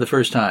 You saw it for the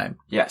first time.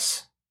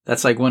 Yes.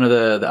 That's like one of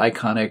the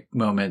iconic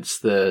moments,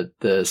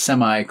 the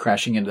semi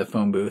crashing into the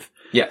phone booth.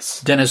 Yes.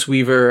 Dennis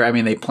Weaver, I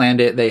mean, they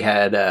planned it. They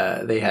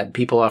had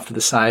people off to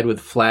the side with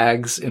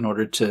flags in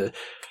order to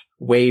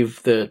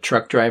wave the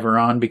truck driver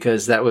on,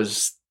 because there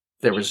was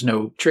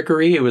no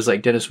trickery. It was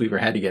like Dennis Weaver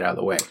had to get out of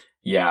the way.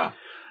 Yeah.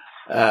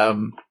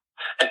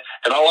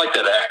 And I like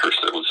that actress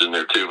that was in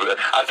there too, but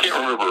I can't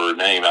remember her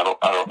name. I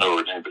don't know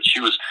her name, but she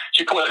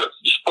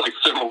played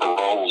similar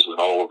roles in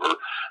all of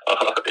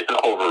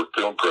her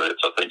film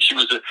credits. I think she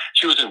was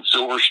in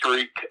Silver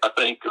Streak, I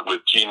think, with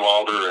Gene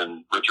Wilder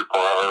and Richard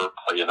Pryor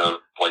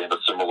playing a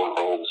similar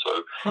role.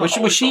 So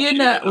was she in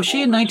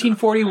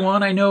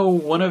 1941? I know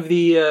one of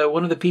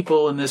the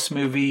people in this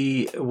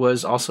movie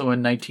was also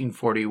in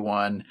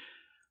 1941.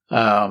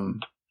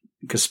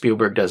 Because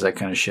Spielberg does that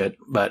kind of shit.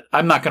 But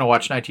I'm not going to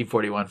watch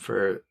 1941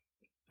 for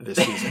this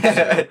season,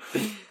 so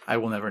I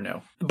will never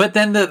know. But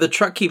then the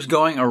truck keeps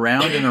going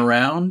around and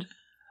around.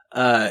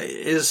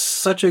 Is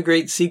such a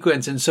great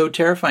sequence and so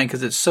terrifying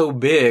because it's so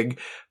big,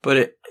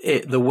 but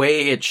the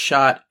way it's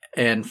shot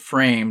and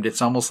framed,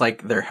 it's almost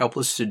like they're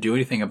helpless to do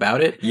anything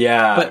about it.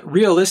 Yeah. But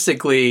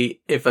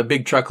realistically, if a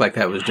big truck like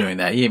that was doing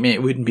that, I mean,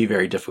 it wouldn't be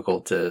very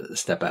difficult to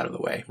step out of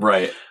the way.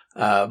 Right.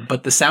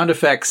 But the sound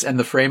effects and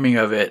the framing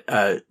of it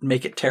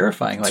make it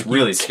terrifying. It's like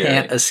really you scary.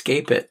 Can't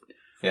escape it.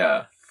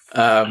 Yeah.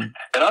 And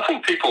I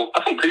think people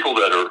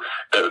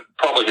that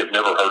probably have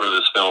never heard of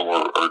this film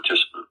or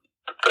just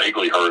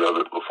vaguely heard of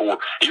it before,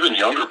 even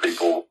younger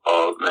people,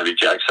 maybe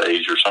Jack's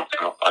age or something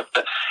like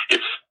that, I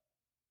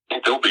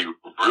think they'll be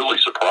really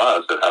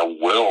surprised at how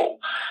well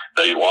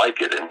they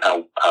like it and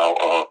how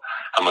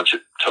much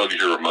it tugs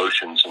your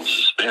emotions and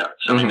suspense.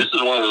 I mean, this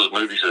is one of those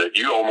movies that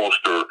you almost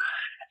are.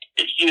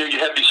 You know, you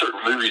have these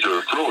certain movies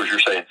or thrillers. You're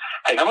saying,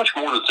 "Hey, how much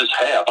more does this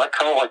have? I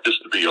kind of like this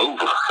to be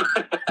over."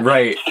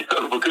 Right. You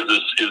know, because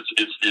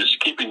it's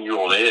keeping you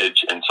on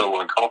edge and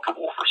so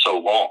uncomfortable for so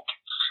long.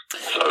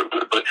 So,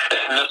 but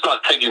and that's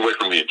not taking away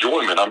from the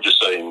enjoyment. I'm just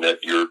saying that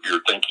you're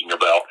thinking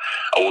about,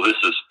 oh, this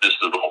is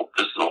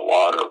a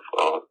lot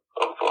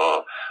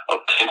of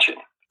tension.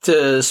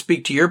 To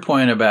speak to your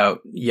point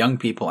about young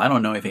people, I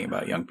don't know anything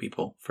about young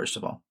people. First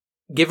of all.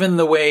 Given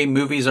the way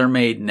movies are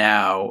made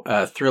now,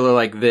 a thriller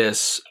like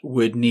this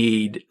would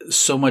need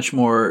so much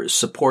more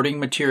supporting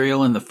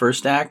material in the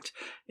first act.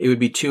 It would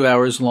be 2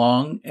 hours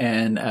long,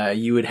 and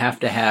you would have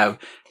to have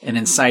an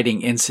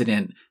inciting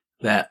incident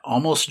that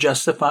almost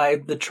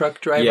justified the truck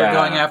driver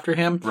going after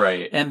him.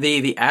 Right. And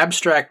the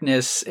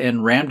abstractness and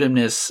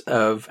randomness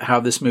of how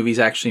this movie's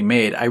actually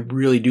made, I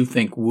really do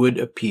think would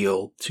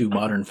appeal to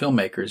modern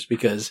filmmakers,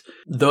 because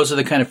those are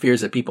the kind of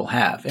fears that people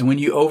have. And when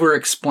you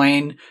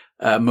over-explain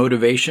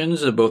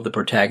motivations of both the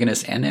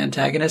protagonist and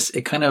antagonist,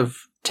 it kind of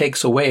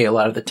takes away a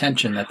lot of the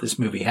tension that this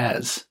movie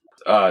has.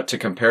 to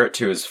compare it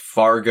to is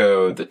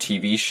Fargo, the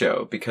TV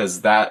show,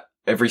 because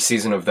every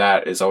season of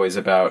that is always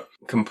about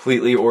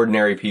completely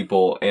ordinary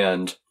people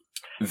and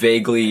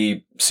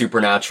vaguely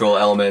supernatural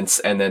elements,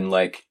 and then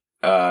like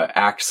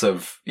acts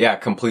of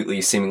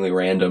completely seemingly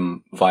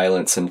random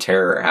violence and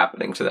terror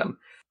happening to them.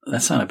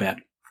 That's not a bad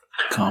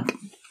comp.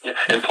 Yeah.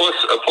 And plus,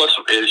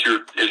 as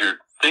you're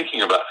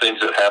thinking about things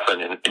that happen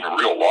in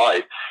real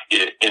life,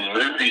 in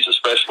movies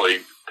especially,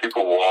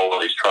 people will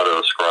always try to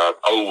ascribe,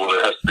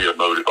 there has to be a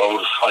motive.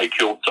 If somebody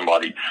killed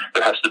somebody,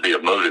 there has to be a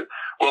motive.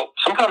 Well,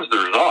 sometimes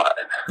there's not.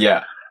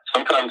 Yeah.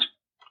 Sometimes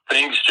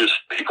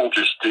people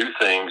just do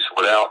things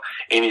without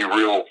any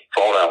real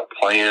thought out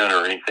plan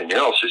or anything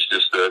else. It's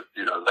just that,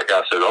 that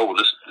guy said,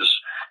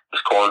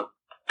 this car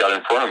got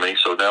in front of me,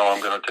 so now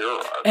I'm going to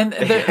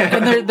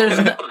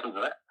terrorize.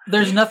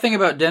 There's nothing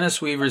about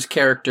Dennis Weaver's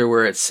character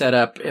where it's set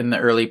up in the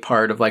early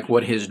part of like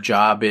what his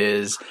job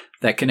is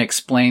that can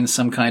explain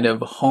some kind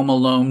of Home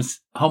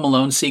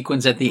Alone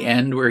sequence at the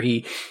end where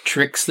he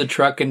tricks the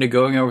truck into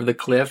going over the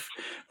cliff.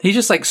 He's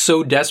just like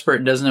so desperate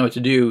and doesn't know what to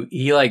do.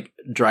 He like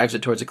drives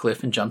it towards a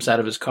cliff and jumps out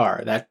of his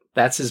car.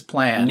 That's his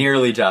plan.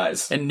 Nearly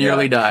dies.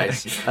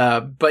 Dies.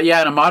 But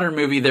yeah, in a modern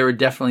movie, there would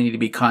definitely need to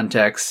be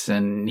context,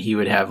 and he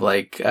would have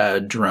like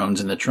drones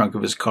in the trunk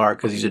of his car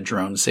because he's a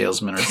drone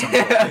salesman or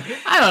something.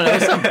 I don't know,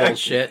 some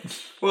bullshit.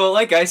 Well,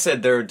 like I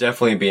said, there would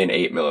definitely be an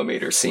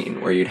 8mm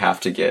scene where you'd have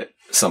to get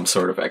some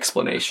sort of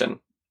explanation.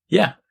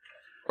 Yeah.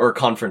 Or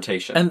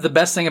confrontation. And the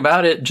best thing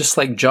about it, just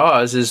like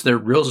Jaws, is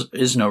there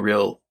is no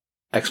real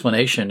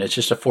explanation. It's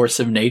just a force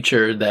of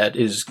nature that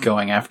is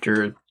going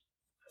after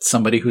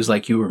somebody who's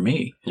like you or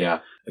me.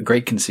 Yeah. A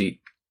great conceit.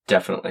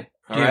 Definitely.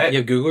 All right. You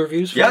have Google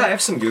reviews? I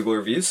have some Google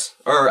reviews.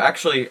 Or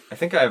actually, I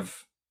think I have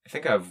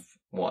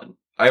one.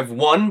 I have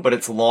one, but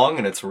it's long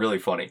and it's really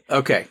funny.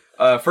 Okay.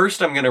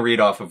 First, I'm going to read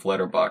off of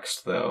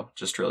Letterboxd, though,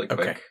 just really quick.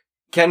 Okay.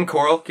 Ken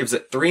Coral gives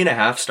it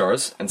 3.5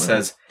 stars and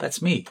says,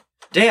 "That's me.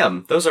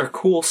 Damn, those are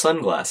cool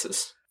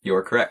sunglasses."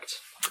 You're correct.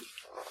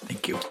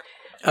 Thank you.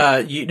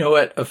 You know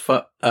what?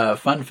 A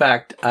fun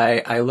fact.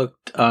 I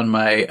looked on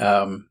my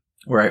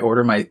where I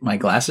order my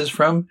glasses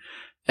from,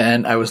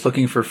 and I was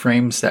looking for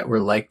frames that were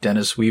like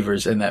Dennis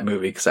Weaver's in that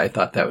movie because I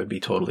thought that would be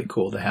totally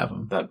cool to have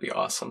them. That'd be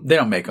awesome. They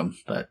don't make them,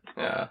 but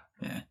yeah.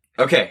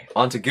 Okay,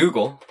 on to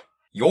Google.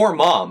 Your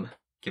mom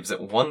gives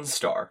it 1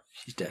 star.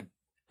 She's dead.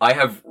 I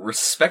have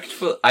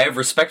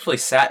respectfully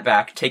sat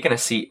back, taken a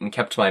seat, and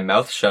kept my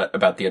mouth shut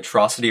about the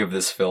atrocity of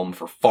this film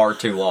for far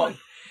too long.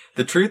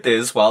 The truth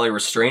is, while I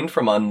restrained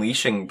from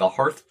unleashing the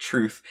harsh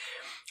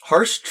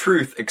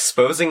truth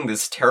exposing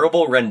this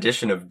terrible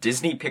rendition of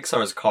Disney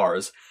Pixar's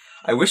Cars,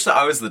 I wish that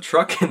I was the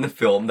truck in the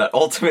film that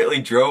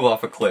ultimately drove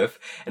off a cliff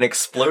and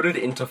exploded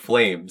into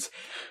flames.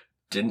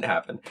 Didn't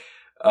happen.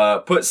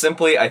 Put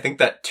simply, I think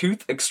that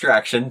tooth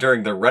extraction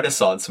during the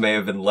Renaissance may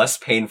have been less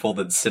painful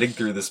than sitting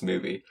through this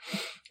movie.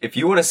 If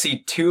you want to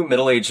see 2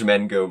 middle-aged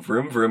men go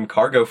vroom vroom,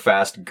 car go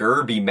fast,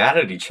 be mad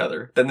at each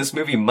other, then this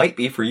movie might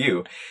be for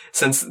you,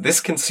 since this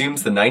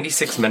consumes the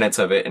 96 minutes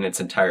of it in its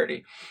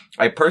entirety.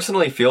 I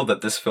personally feel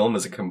that this film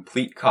is a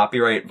complete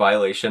copyright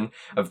violation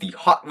of the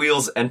Hot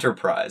Wheels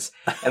enterprise,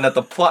 and that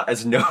the plot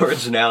has no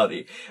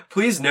originality.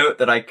 Please note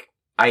that I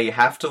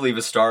have to leave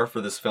a star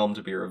for this film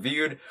to be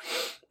reviewed,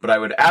 but I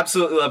would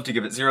absolutely love to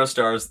give it 0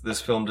 stars.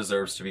 This film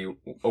deserves to be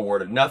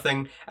awarded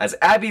nothing. As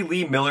Abby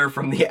Lee Miller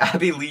from the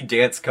Abby Lee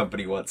Dance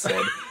Company once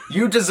said,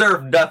 "You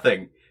deserve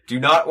nothing. Do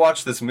not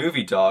watch this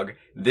movie, dog.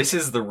 This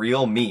is the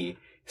real me.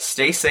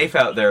 Stay safe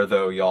out there,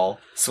 though,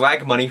 y'all.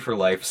 Swag money for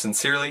life.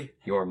 Sincerely,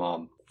 your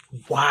mom."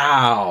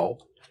 Wow.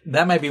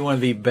 That might be one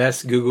of the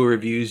best Google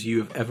reviews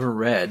you've ever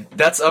read.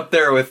 That's up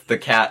there with the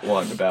cat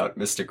one about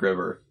Mystic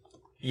River.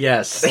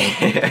 Yes.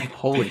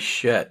 Holy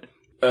shit.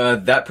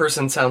 That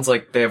person sounds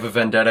like they have a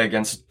vendetta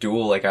against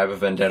Duel, like I have a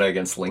vendetta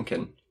against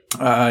Lincoln.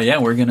 Yeah,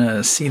 we're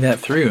gonna see that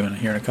through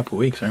here in a couple of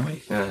weeks, aren't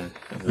we?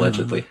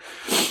 Allegedly.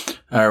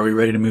 Are we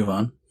ready to move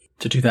on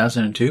to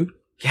 2002?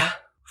 Yeah.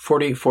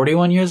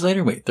 41 years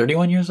later? Wait,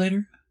 31 years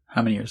later?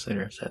 How many years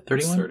later is that?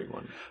 31?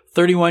 31.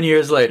 31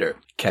 years later.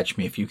 Catch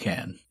Me If You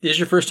Can. This is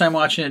your first time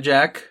watching it,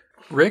 Jack.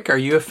 Rick, are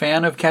you a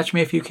fan of Catch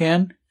Me If You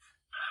Can?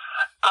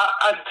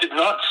 I did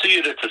not see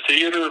it at the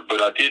theater,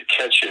 but I did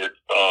catch it,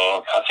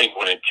 I think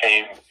when it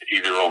came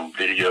either on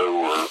video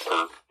or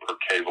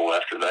cable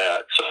after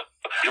that. So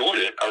I enjoyed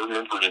it. I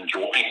remembered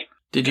enjoying it.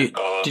 Did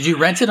you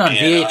rent it on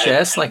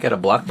VHS, like at a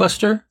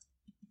Blockbuster?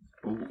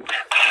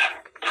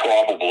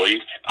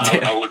 Probably.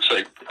 I would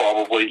say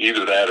probably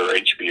either that or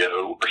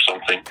HBO or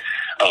something.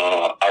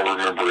 I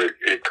remember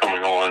it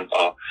coming on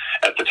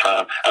at the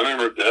time. I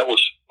remember that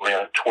was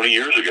 20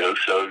 years ago,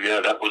 so yeah,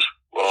 that was...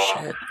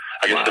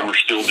 I guess they were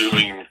still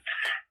doing,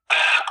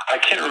 I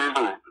can't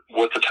remember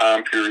what the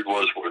time period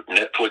was where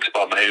Netflix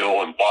by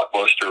mail and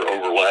Blockbuster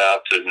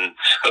overlapped, and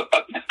so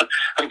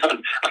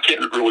I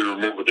can't really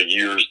remember the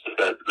years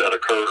that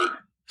occurred.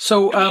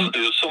 So it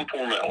was some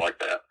format like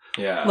that.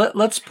 Yeah.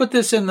 Let's put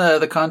this in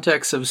the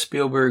context of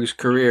Spielberg's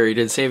career. He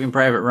did Saving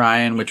Private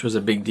Ryan, which was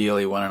a big deal.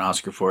 He won an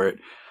Oscar for it.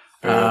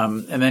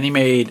 And then he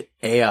made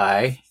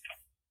AI.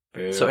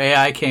 So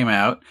AI came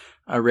out.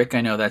 Rick,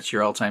 I know that's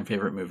your all-time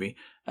favorite movie.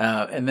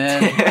 And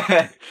then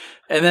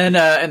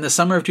in the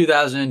summer of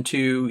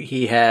 2002,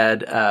 he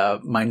had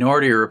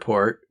Minority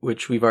Report,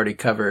 which we've already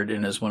covered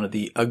and is one of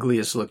the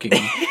ugliest looking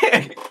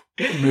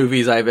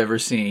movies I've ever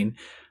seen.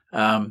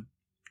 And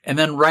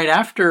then right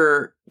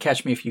after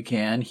Catch Me If You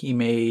Can, he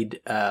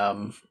made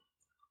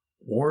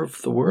War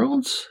of the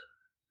Worlds?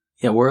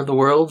 Yeah, War of the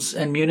Worlds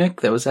and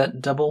Munich. That was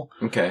that double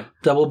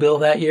bill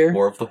that year.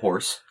 War of the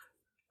Horse.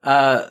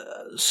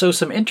 So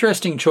some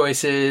interesting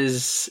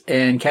choices,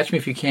 and Catch Me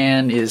If You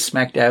Can is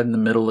smack dab in the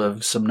middle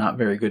of some not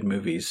very good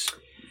movies.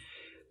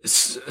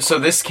 So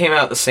this came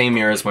out the same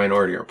year as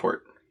Minority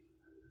Report.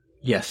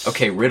 Yes.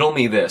 Okay, riddle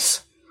me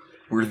this.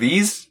 Were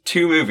these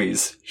two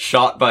movies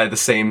shot by the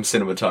same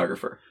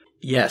cinematographer?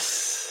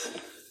 Yes.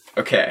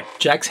 Okay.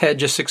 Jack's head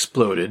just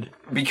exploded.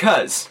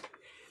 Because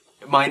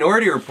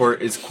Minority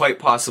Report is quite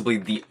possibly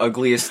the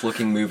ugliest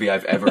looking movie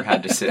I've ever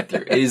had to sit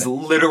through. It is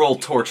literal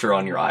torture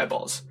on your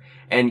eyeballs.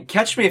 And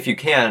Catch Me If You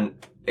Can,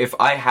 if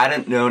I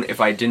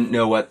didn't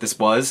know what this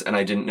was, and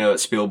I didn't know that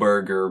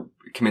Spielberg or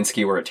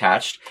Kaminsky were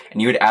attached, and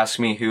you had asked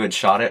me who had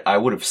shot it, I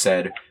would have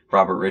said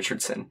Robert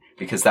Richardson,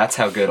 because that's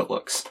how good it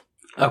looks.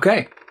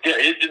 Okay. Yeah,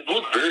 it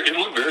looked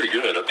very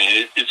good. I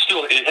mean,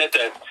 it had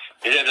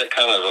that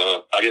kind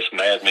of I guess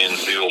Mad Men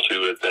feel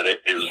to it. That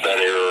it was that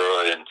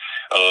era and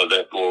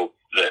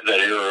that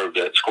era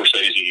that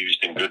Scorsese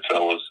used in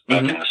Goodfellas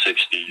back in the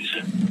 '60s,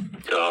 and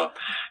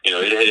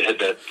it had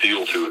that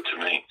feel to it to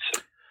me.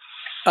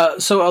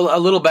 So a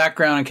little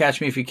background on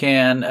Catch Me If You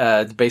Can.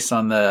 It's based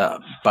on the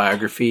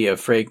biography of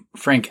Frank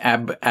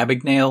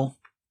Abagnale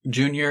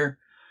Jr.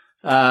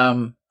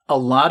 A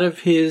lot of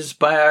his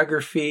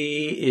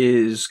biography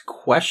is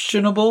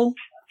questionable,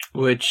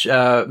 which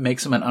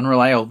makes him an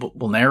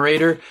unreliable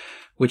narrator,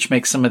 which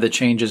makes some of the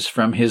changes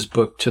from his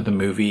book to the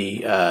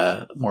movie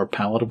more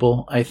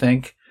palatable, I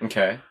think.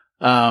 Okay.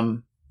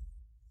 The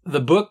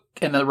book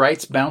and the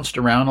rights bounced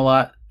around a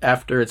lot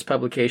after its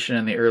publication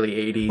in the early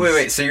 80s.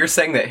 Wait, so you're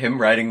saying that him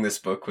writing this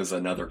book was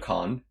another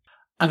con?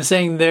 I'm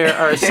saying there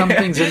are some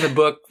things in the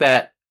book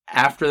that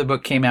after the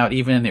book came out,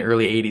 even in the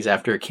early 80s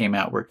after it came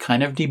out, were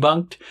kind of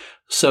debunked.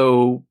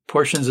 So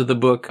portions of the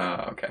book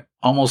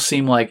almost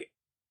seem like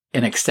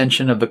an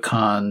extension of the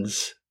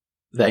cons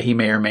that he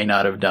may or may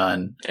not have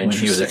done when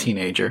he was a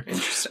teenager.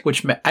 Interesting.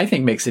 Which I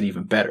think makes it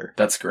even better.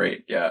 That's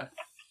great, yeah.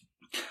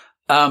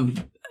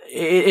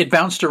 It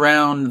bounced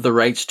around the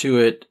rights to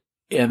it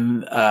in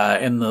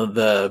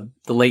the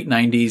late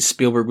 90s.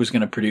 Spielberg was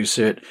going to produce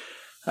it.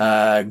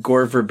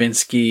 Gore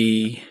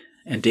Verbinski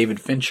and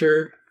David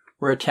Fincher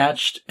were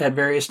attached at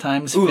various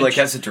times. Ooh, like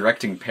as a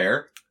directing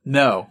pair?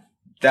 No.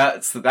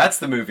 That's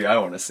the movie I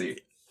want to see.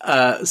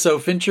 So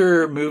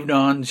Fincher moved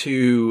on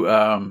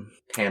to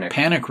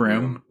Panic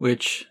Room,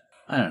 which,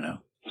 I don't know.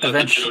 Was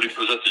that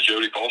the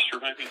Jodie Foster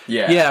movie?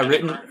 Yeah. Yeah,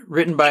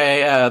 written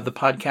by the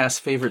podcast's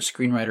favorite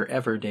screenwriter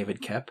ever,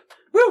 David Koepp.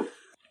 Woo!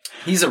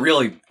 He's a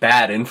really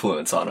bad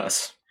influence on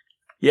us.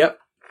 Yep.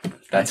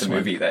 That's a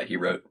movie that he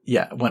wrote.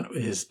 Yeah, one of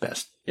his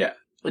best. Yeah.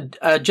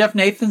 Jeff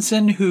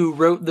Nathanson, who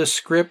wrote the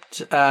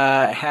script,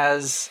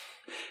 has...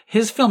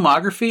 His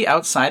filmography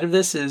outside of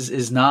this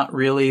is not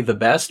really the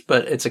best,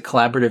 but it's a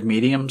collaborative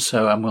medium,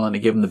 so I'm willing to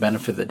give him the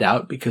benefit of the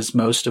doubt because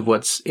most of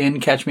what's in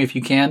Catch Me If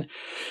You Can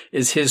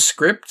is his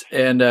script.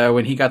 And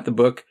when he got the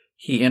book,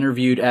 he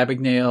interviewed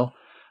Abagnale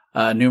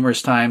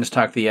numerous times,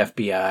 talked to the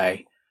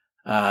FBI,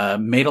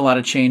 made a lot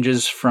of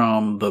changes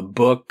from the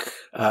book,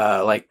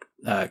 like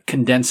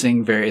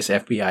condensing various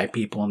FBI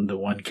people into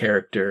one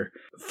character,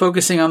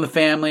 focusing on the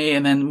family.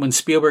 And then when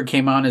Spielberg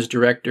came on as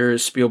director,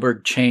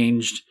 Spielberg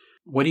changed.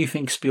 What do you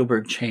think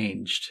Spielberg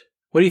changed?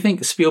 What do you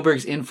think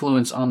Spielberg's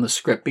influence on the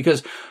script?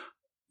 Because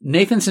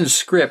Nathanson's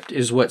script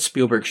is what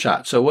Spielberg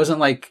shot. So it wasn't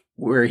like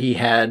where he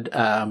had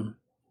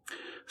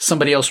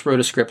somebody else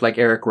wrote a script like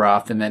Eric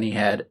Roth and then he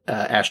had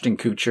Ashton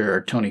Kutcher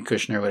or Tony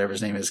Kushner, whatever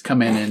his name is,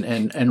 come in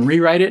and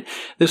rewrite it.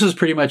 This was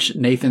pretty much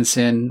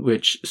Nathanson,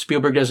 which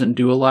Spielberg doesn't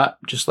do a lot,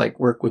 just like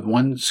work with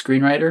one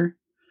screenwriter.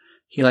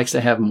 He likes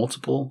to have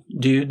multiple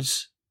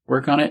dudes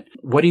work on it.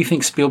 What do you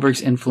think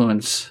Spielberg's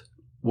influence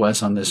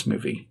was on this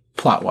movie?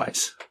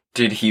 Plot-wise.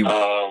 Did he... maybe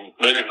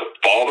the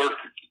father,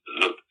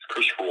 the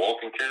Christopher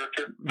Walken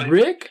character? Maybe?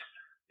 Rick,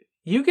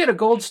 you get a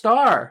gold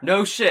star.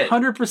 No shit.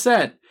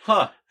 100%.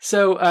 Huh.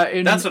 So,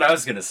 that's what I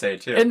was going to say,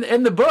 too.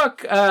 In the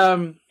book,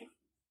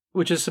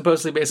 which is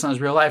supposedly based on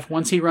his real life,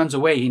 once he runs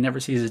away, he never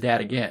sees his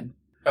dad again.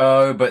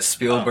 Oh, but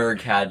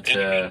Spielberg had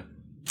to...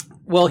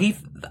 Well,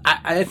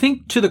 I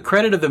think to the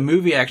credit of the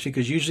movie, actually,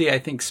 because usually I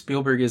think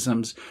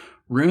Spielbergisms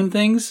ruin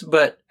things,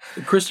 but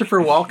Christopher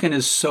Walken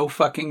is so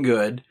fucking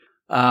good.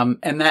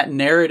 And that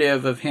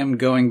narrative of him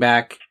going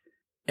back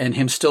and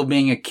him still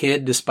being a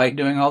kid despite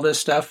doing all this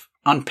stuff,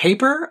 on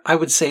paper, I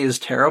would say is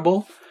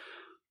terrible.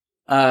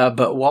 But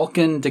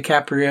Walken,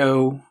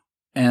 DiCaprio,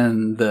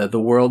 and the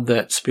world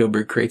that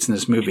Spielberg creates in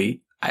this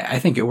movie, I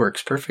think it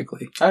works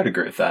perfectly. I would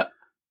agree with that.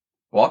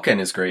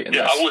 Walken is great in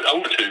this. I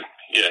would too.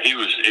 Yeah, he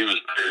was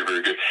very,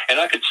 very good. And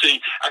I could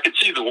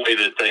see the way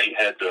that they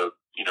had the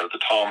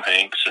Tom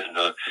Hanks and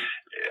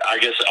I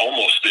guess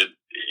almost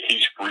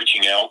he's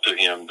reaching out to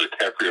him.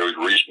 DiCaprio is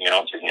reaching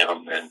out to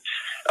him, and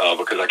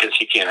because I guess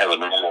he can't have a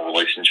normal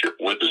relationship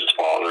with his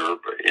father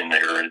in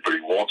there, but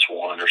he wants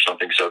one or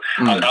something. So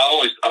I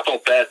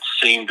thought that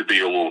seemed to be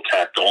a little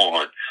tacked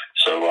on.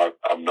 So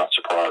I'm not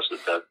surprised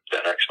that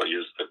actually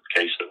is the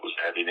case that was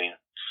added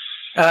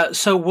in.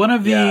 So one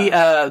of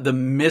the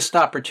missed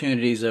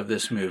opportunities of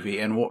this movie,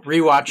 and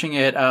rewatching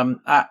it,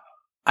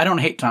 I don't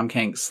hate Tom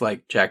Hanks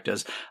like Jack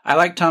does. I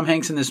like Tom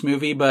Hanks in this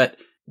movie, but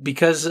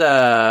because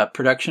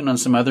production on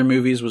some other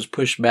movies was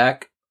pushed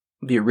back,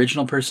 the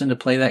original person to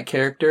play that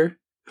character,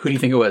 who do you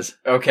think it was?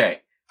 Okay,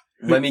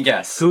 let me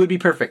guess. Who would be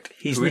perfect?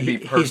 He's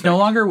no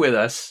longer with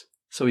us,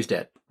 so he's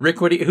dead. Rick,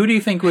 who do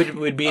you think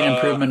would be an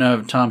improvement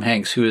of Tom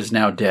Hanks, who is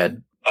now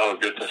dead? Oh,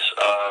 goodness.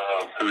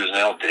 Who is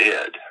now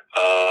dead?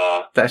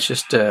 That's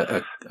just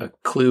a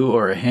clue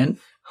or a hint.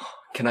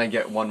 Can I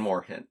get one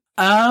more hint?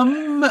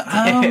 Bada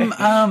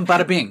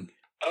bing.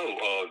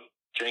 Oh,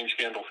 James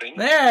Gandolfini.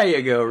 There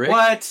you go, Rick.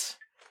 What?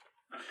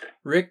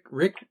 Rick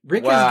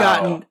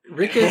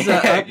has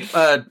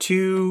up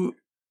 2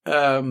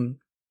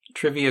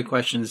 trivia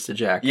questions to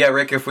Jack. Yeah,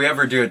 Rick, if we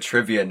ever do a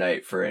trivia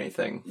night for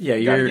anything,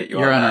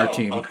 you're on our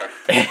team. Okay.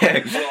 Well,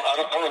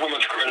 I don't know how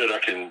much credit I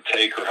can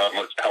take or how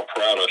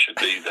proud I should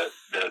be that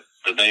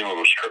the name of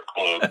a strip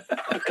club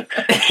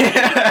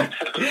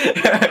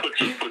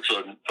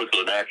puts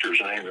an actor's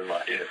name in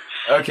my head.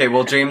 Okay,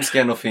 well, James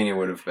Gandolfini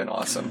would have been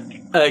awesome.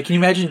 Can you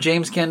imagine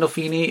James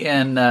Gandolfini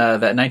in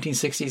that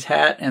 1960s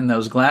hat and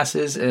those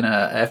glasses in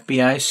a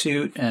FBI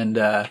suit, and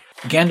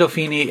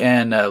Gandolfini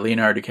and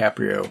Leonardo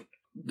DiCaprio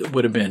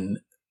would have been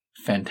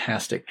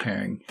fantastic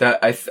pairing. That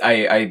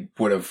I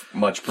would have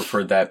much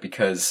preferred that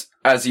because,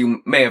 as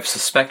you may have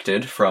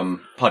suspected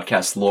from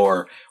podcast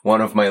lore,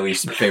 one of my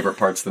least favorite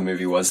parts of the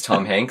movie was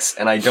Tom Hanks,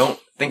 and I don't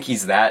think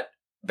he's that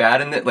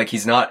bad in it. Like,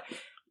 he's not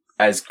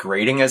as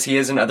grating as he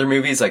is in other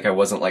movies. Like, I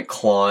wasn't like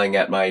clawing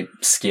at my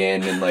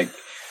skin and like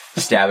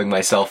stabbing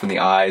myself in the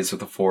eyes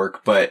with a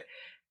fork, but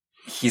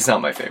he's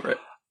not my favorite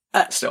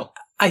still.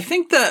 I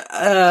think that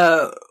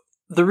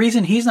the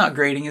reason he's not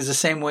grating is the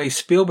same way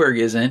Spielberg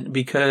isn't,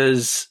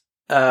 because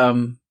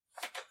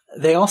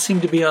they all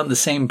seem to be on the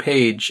same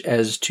page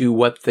as to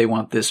what they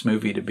want this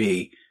movie to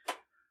be.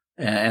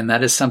 And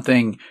that is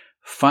something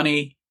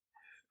funny,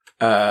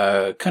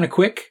 kind of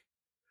quick,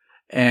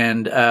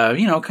 and,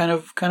 kind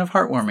of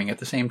heartwarming at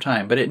the same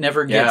time. But it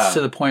never gets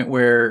to the point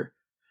where,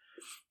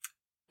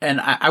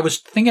 and I was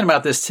thinking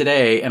about this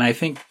today, and I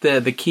think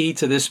the key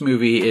to this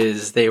movie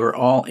is they were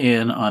all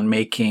in on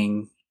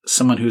making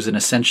someone who's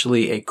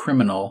essentially a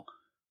criminal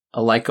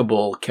a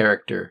likable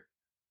character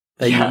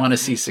that you want to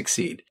see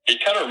succeed.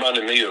 It kind of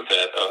reminded me of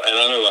that, and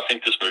I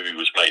think this movie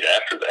was made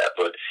after that,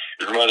 but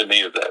it reminded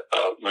me of that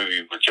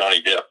movie with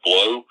Johnny Depp,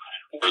 Blow,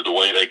 where the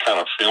way they kind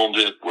of filmed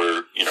it,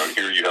 where,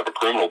 here you have a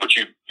criminal, but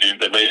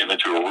they made him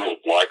into a real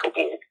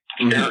likable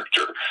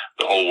character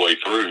the whole way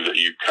through, that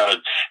you kind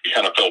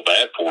of felt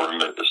bad for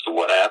him as to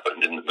what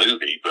happened in the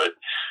movie. But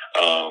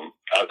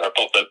I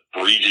thought that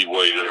breezy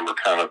way they were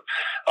kind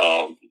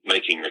of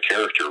making the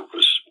character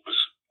was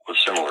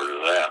similar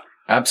to that.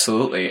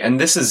 Absolutely. And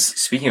this is,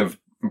 speaking of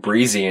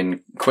breezy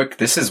and quick,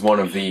 this is one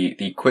of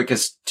the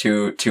quickest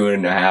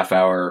 2.5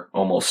 hour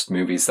almost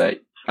movies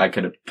that I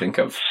could think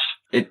of.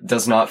 It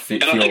does not feel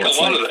I think a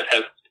lot of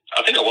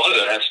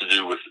that has to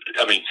do with,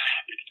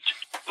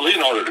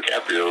 Leonardo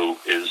DiCaprio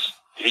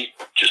he's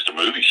just a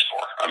movie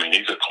star.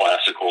 He's a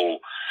classical,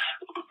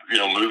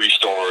 movie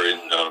star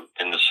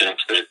in the sense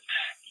that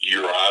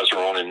your eyes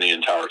are on him the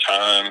entire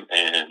time,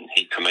 and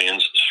he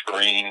commands the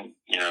screen,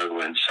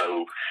 and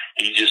so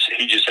he just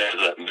has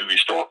that movie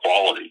star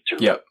quality to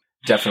him. Yep,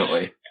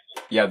 definitely.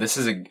 Yeah, this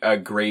is a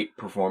great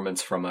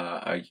performance from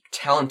a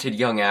talented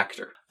young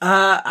actor.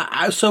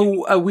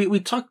 We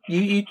talked.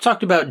 You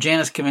talked about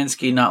Janis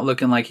Kaminski not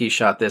looking like he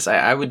shot this.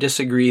 I would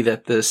disagree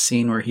that the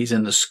scene where he's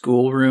in the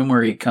schoolroom,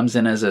 where he comes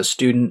in as a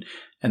student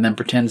and then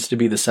pretends to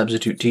be the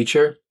substitute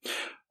teacher,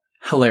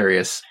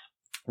 hilarious,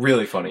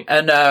 really funny.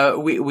 And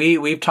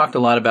we've talked a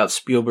lot about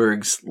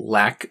Spielberg's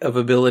lack of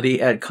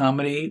ability at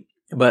comedy,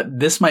 but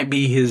this might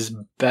be his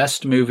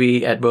best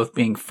movie at both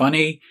being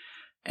funny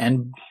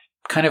and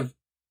kind of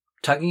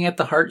tugging at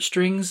the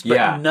heartstrings,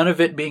 but none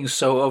of it being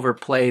so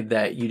overplayed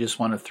that you just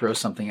want to throw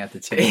something at the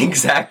table.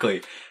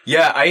 Exactly.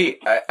 Yeah,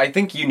 I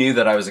think you knew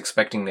that I was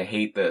expecting to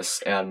hate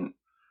this, and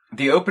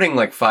the opening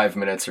 5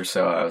 minutes or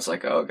so, I was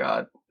like, oh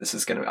god, this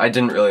is I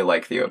didn't really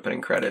like the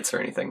opening credits or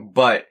anything,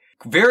 but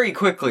very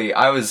quickly,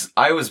 I was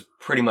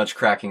pretty much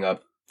cracking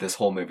up this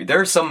whole movie. There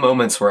are some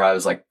moments where I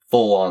was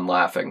full on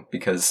laughing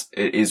because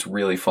it is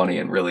really funny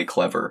and really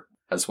clever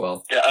as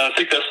well. Yeah, I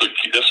think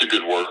that's a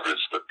good word.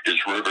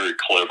 It's very, very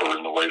clever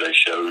in the way they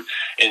showed,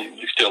 and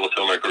you tell the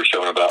filmmaker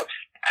showing about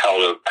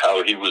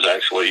how he was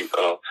actually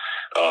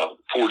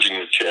forging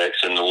the checks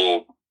and the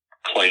little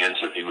plans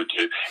that he would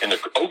do. And the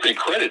opening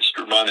credits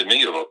reminded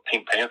me of a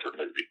Pink Panther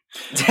movie.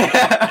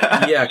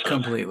 Yeah,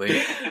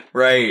 completely.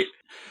 Right.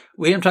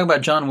 We didn't talk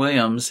about John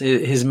Williams.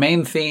 His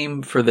main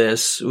theme for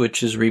this,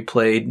 which is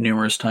replayed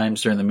numerous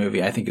times during the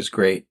movie, I think is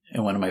great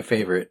and one of my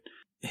favorite.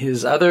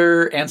 His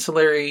other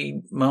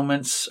ancillary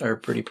moments are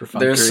pretty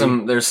perfunctory.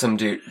 There's some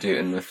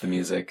dooting with the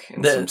music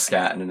and some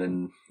scatting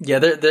and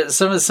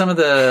some of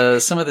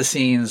the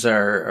scenes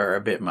are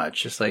a bit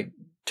much. Just like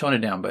tone it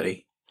down,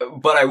 buddy.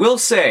 But I will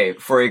say,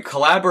 for a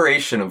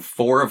collaboration of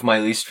 4 of my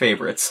least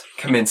favorites,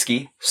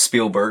 Kaminsky,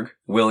 Spielberg,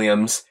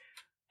 Williams,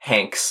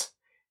 Hanks,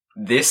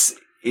 this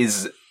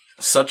is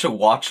such a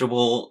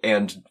watchable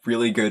and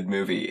really good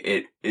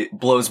movie. It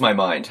blows my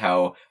mind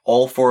how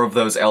all 4 of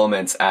those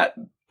elements at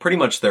pretty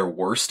much their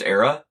worst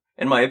era,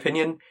 in my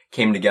opinion,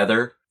 came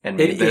together and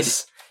made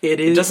this.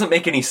 It doesn't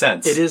make any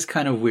sense. It is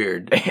kind of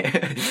weird.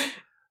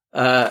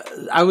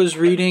 I was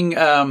reading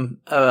an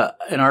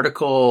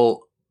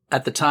article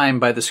at the time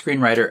by the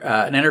screenwriter,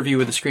 an interview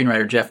with the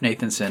screenwriter Jeff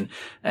Nathanson,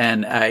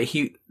 and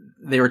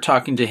they were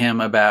talking to him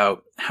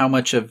about how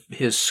much of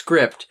his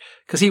script,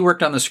 because he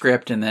worked on the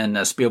script and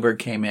then Spielberg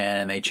came in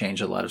and they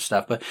changed a lot of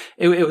stuff, but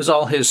it was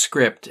all his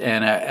script.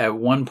 And at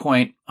one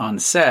point on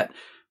set,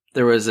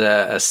 there was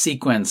a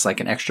sequence, like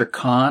an extra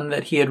con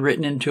that he had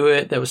written into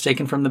it that was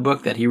taken from the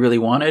book that he really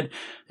wanted.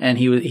 And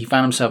he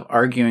found himself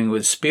arguing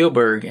with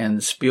Spielberg,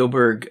 and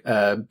Spielberg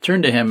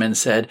turned to him and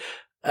said,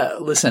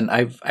 listen,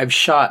 I've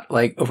shot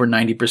like over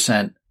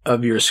 90%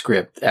 of your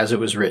script as it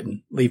was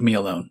written. Leave me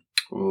alone.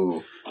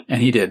 Ooh.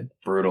 And he did.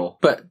 Brutal.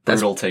 But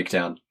brutal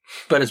takedown.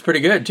 But it's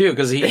pretty good too,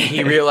 because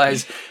he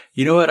realized,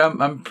 you know what,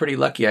 I'm pretty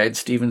lucky. I had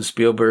Steven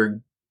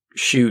Spielberg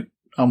shoot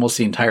almost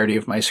the entirety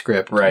of my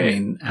script. Right. I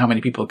mean, how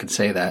many people could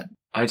say that?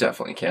 I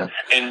definitely can.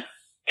 And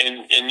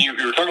you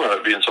were talking about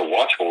it being so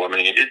watchable. I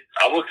mean,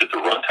 I looked at the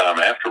runtime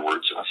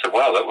afterwards and I said,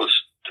 wow, that was,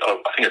 I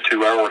think, a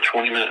 2-hour,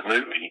 20-minute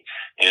movie.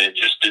 And it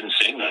just didn't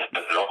seem that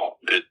at all.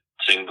 It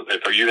seemed,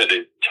 if you had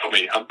to tell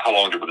me how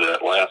long did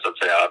that last, I'd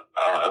say, I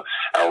don't know,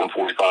 hour and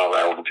 45,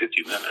 hour and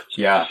 50 minutes.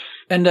 Yeah.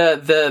 And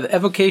the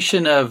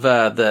evocation of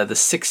the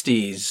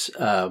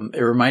 60s,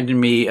 it reminded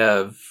me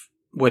of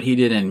what he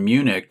did in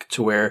Munich,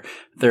 to where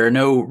there are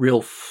no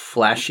real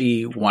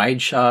flashy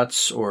wide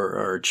shots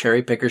or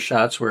cherry picker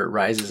shots where it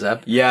rises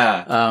up.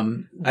 Yeah.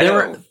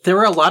 There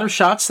were a lot of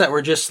shots that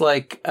were just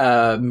like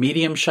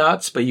medium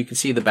shots, but you could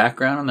see the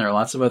background and there are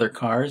lots of other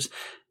cars.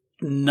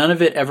 None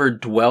of it ever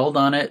dwelled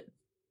on it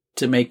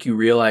to make you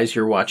realize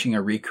you're watching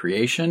a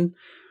recreation.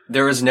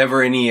 There was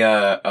never any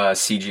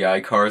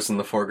CGI cars in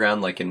the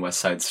foreground, like in West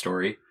Side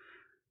Story.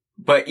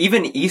 But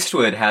even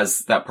Eastwood has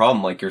that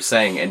problem, like you're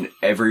saying, in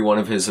every one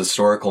of his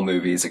historical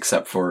movies,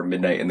 except for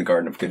Midnight in the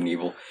Garden of Good and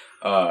Evil,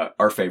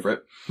 our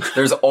favorite.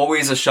 There's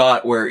always a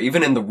shot where,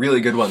 even in the really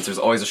good ones, there's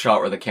always a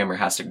shot where the camera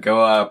has to go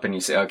up, and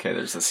you say, okay,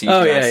 there's the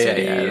CGI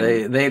city.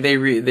 Yeah. They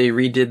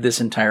redid this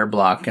entire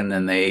block, and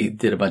then they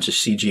did a bunch of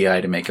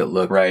CGI to make it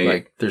look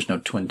like there's no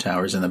Twin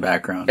Towers in the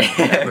background.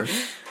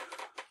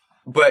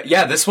 But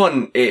yeah, this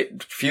one,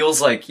 it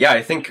feels like,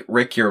 I think,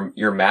 Rick,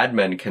 your Mad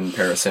Men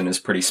comparison is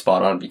pretty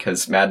spot on,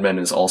 because Mad Men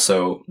is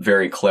also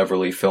very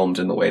cleverly filmed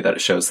in the way that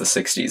it shows the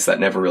 60s. That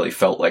never really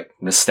felt like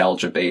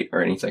nostalgia bait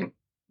or anything.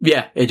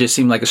 Yeah, it just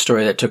seemed like a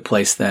story that took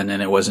place then,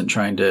 and it wasn't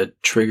trying to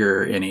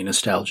trigger any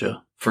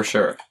nostalgia. For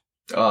sure.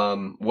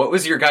 What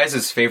was your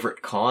guys'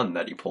 favorite con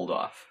that you pulled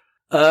off?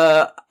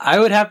 I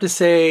would have to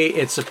say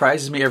it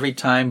surprises me every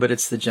time, but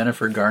it's the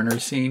Jennifer Garner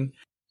scene.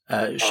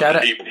 Shout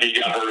out. He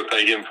got her to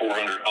pay him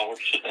 $400.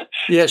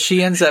 Yeah,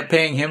 she ends up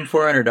paying him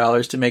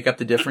 $400 to make up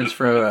the difference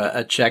for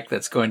a check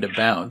that's going to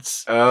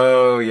bounce.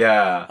 Oh,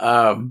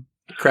 yeah.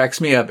 Cracks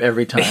me up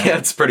every time. Yeah,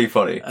 it's pretty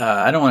funny.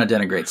 I don't want to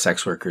denigrate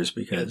sex workers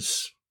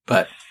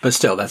but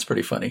still, that's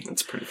pretty funny.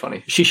 It's pretty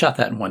funny. She shot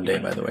that in one day,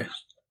 by the way.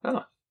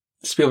 Oh.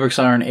 Spielberg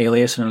saw her in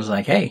Alias and was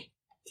like, hey,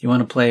 do you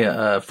want to play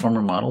a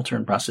former model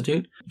turned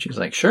prostitute? She was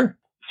like, sure.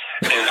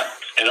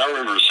 And I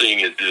remember seeing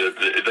it.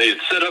 They had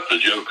set up the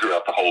joke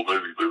throughout the whole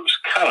movie, but it was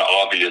kind of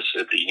obvious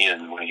at the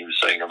end when he was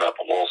saying about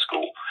the law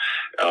school.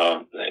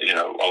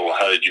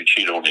 How did you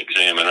cheat on the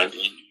exam? And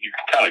you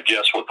can kind of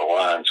guess what the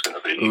line's going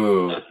to be.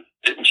 Ooh.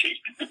 Didn't cheat.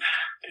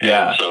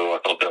 Yeah. So I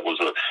thought that was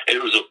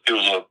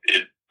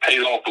it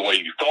paid off the way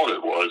you thought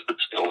it was, but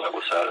still that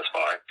was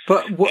satisfying.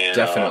 But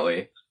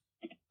definitely.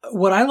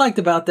 What I liked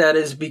about that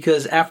is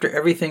because after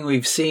everything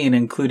we've seen,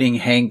 including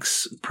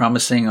Hanks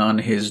promising on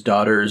his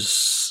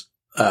daughter's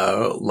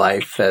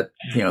life that,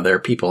 there are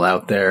people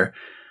out there,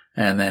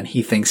 and then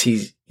he thinks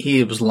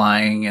he was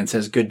lying and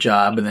says good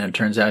job, and then it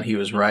turns out he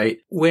was right.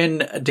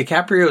 When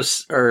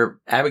DiCaprio or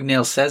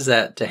Abagnale says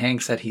that to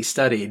Hanks that he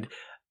studied,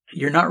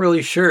 you're not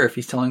really sure if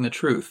he's telling the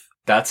truth.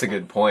 That's a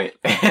good point.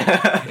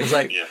 It's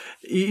like,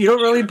 you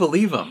don't really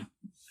believe him,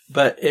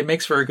 but it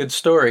makes for a good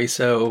story,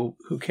 so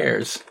who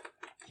cares?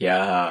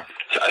 Yeah.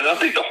 And I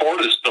think the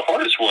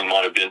hardest one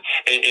might have been,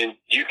 and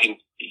you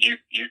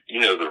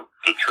know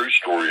the true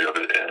story of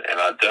it, and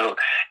I don't.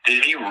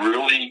 Did he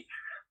really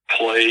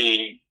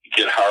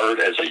get hired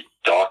as a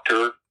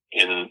doctor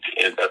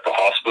at the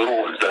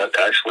hospital? Is that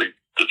actually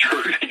the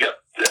truth?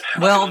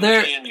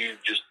 You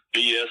just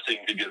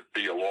BSing to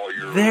be a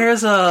lawyer.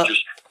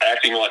 Just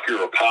acting like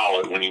you're a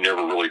pilot when you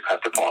never really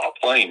have to fly a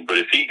plane. But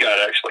if he got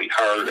actually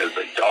hired as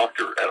a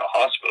doctor at a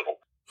hospital,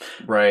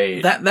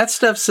 right? That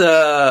stuff's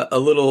a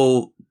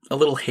little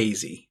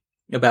hazy.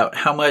 about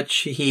how much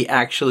he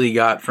actually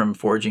got from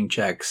forging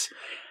checks,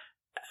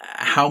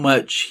 how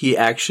much he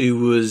actually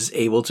was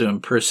able to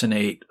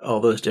impersonate all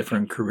those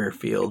different career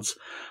fields.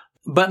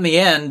 But in the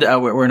end,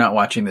 we're not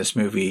watching this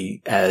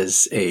movie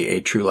as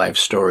a true life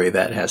story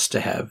that has to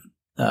have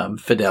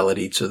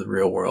fidelity to the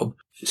real world.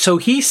 So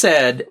he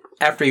said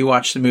after he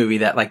watched the movie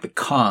that like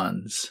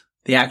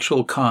the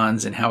actual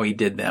cons and how he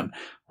did them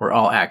were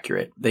all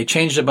accurate. They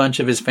changed a bunch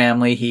of his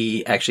family.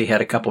 He actually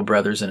had a couple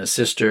brothers and a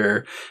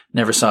sister,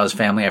 never saw his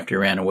family after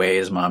he ran away.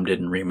 His mom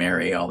didn't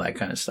remarry, all that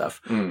kind of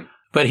stuff. Mm.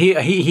 But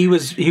he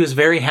was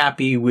very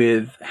happy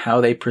with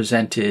how they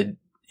presented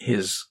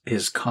his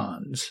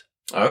cons.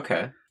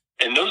 Okay.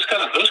 And those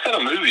kind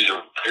of movies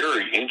are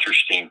very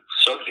interesting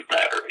subject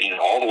matter.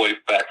 All the way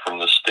back from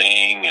The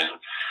Sting and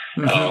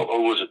what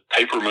was it,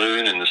 Paper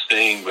Moon and The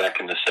Sting back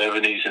in the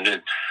 70s, and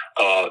then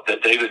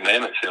that David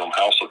Mamet film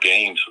House of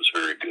Games was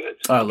very good.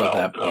 Oh, I love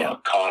that. Yeah.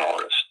 Con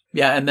artist.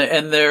 Yeah, and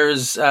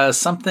there's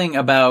something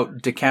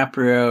about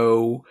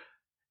DiCaprio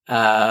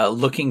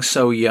looking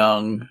so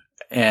young,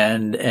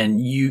 and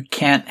you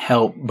can't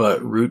help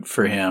but root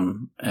for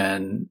him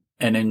and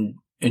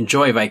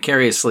enjoy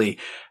vicariously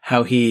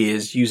how he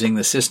is using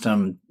the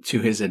system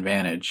to his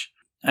advantage.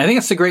 I think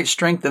it's the great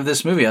strength of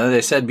this movie. As I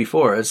said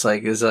before, it's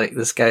like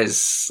this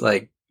guy's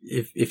like,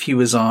 if he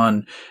was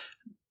on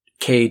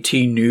KT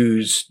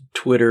News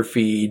Twitter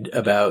feed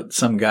about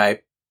some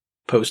guy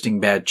posting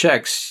bad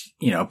checks,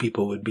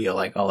 people would be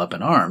like all up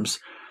in arms.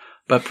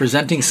 But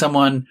presenting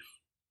someone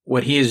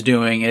what he is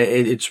doing,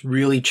 it's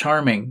really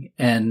charming.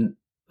 And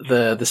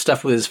the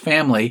stuff with his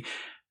family,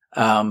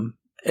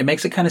 it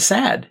makes it kind of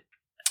sad.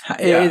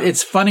 Yeah.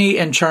 It's funny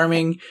and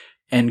charming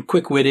and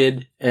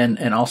quick-witted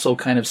and also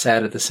kind of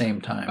sad at the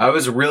same time. I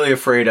was really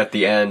afraid at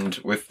the end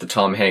with the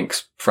Tom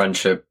Hanks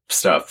friendship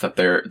stuff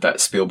that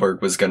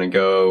Spielberg was going to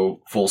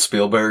go full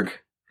Spielberg.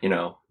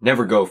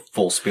 Never go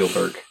full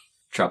Spielberg.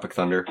 Tropic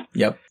Thunder.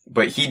 Yep.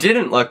 But he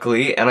didn't,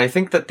 luckily, and I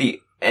think that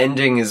the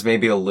ending is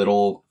maybe a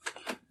little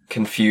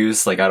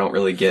confused. Like, I don't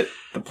really get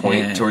the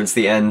point towards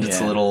the end. It's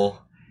a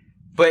little...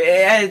 But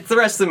the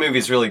rest of the movie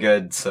is really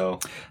good, so...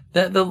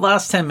 The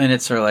last 10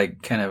 minutes are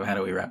like, kind of, how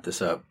do we wrap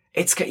this up?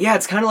 It's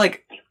kind of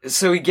like,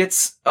 so he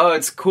gets,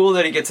 it's cool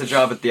that he gets a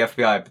job at the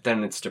FBI, but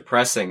then it's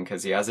depressing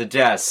because he has a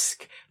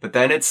desk, but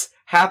then it's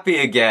happy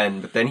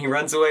again, but then he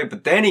runs away,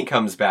 but then he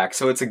comes back,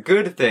 so it's a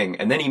good thing,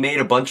 and then he made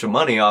a bunch of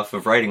money off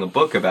of writing a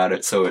book about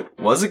it, so it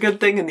was a good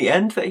thing in the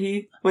end that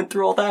he went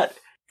through all that?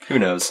 Who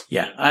knows?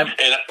 Yeah. And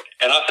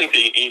I think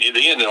the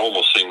end, it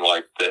almost seemed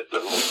like that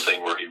little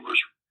thing where he was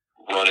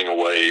running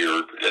away,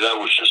 or that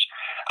was just,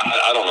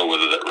 I don't know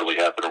whether that really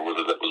happened or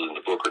whether that was in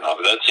the book or not,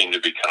 but that seemed to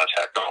be kind of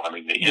tacked on. I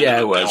mean, the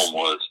end of the film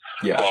was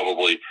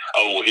probably,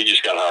 he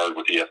just got hired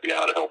with the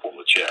FBI to help him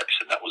with checks,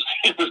 and that was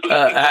the end of the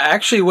film.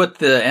 Actually, what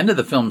the end of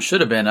the film should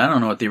have been, I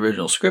don't know what the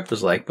original script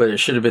was like, but it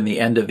should have been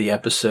the end of the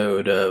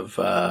episode of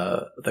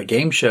the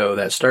game show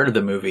that started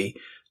the movie,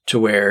 to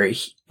where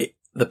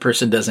the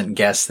person doesn't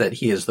guess that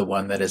he is the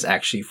one that is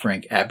actually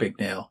Frank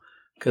Abagnale,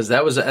 because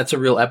that's a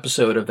real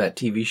episode of that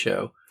TV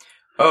show.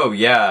 Oh,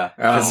 yeah.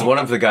 Because one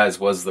of the guys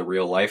was the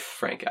real life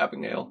Frank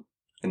Abagnale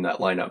in that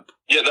lineup.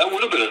 Yeah, that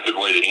would have been a good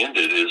way to end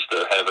it, is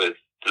to have it,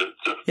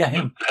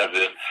 him. Have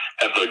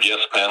the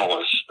guest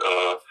panelists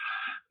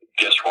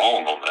guess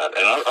wrong on that.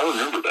 And I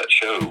remember that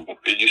show.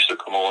 It used to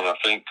come on, I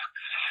think,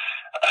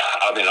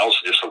 I was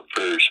just a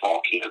very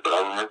small kid, but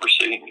I remember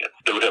seeing it.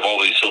 They would have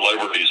all these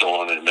celebrities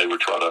on, and they would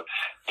try to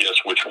guess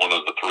which one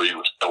of the three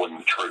was telling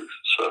the truth.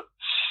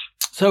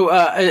 So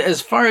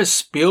as far as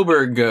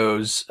Spielberg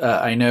goes,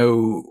 I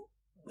know...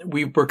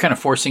 we were kind of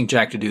forcing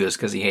Jack to do this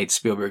because he hates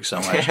Spielberg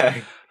so much.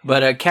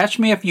 But Catch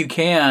Me If You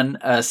Can,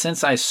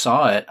 since I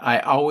saw it, I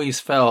always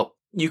felt,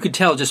 you could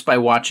tell just by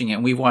watching it,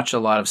 and we've watched a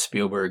lot of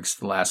Spielberg's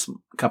the last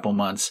couple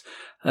months,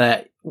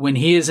 that when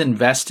he is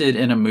invested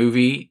in a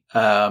movie,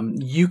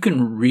 you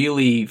can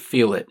really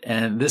feel it.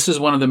 And this is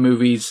one of the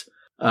movies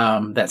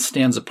that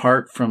stands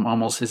apart from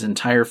almost his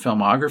entire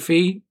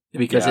filmography,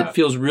 because it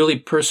feels really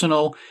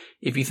personal.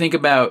 If you think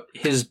about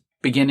his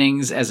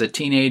beginnings as a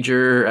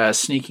teenager,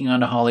 sneaking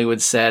onto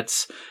Hollywood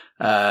sets,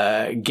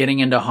 getting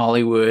into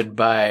Hollywood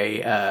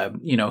by,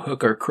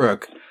 hook or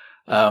crook.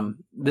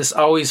 This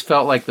always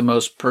felt like the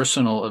most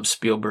personal of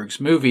Spielberg's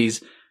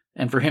movies.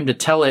 And for him to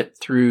tell it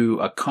through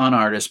a con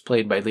artist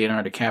played by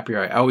Leonardo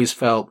DiCaprio, I always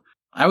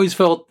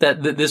felt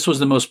that this was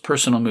the most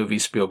personal movie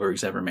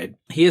Spielberg's ever made.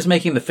 He is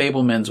making The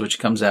Fabelmans, which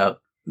comes out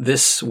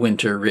this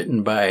winter,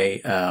 written by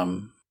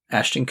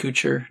Ashton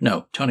Kutcher.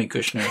 No, Tony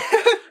Kushner.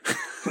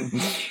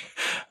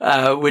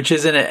 Which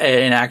is an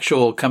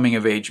actual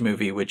coming-of-age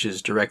movie, which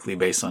is directly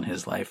based on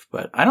his life.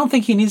 But I don't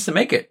think he needs to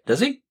make it,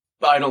 does he?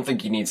 I don't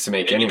think he needs to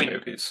make any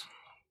movies,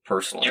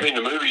 personally. You mean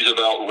the movies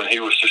about when he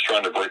was just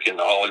trying to break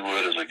into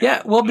Hollywood as a guy?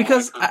 Yeah, well,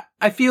 because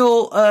I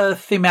feel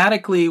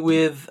thematically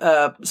with,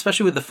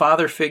 especially with the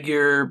father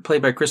figure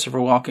played by Christopher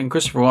Walken.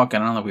 Christopher Walken,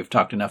 I don't know if we've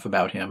talked enough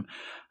about him.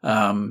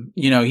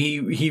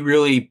 He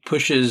really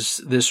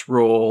pushes this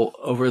role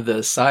over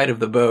the side of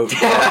the boat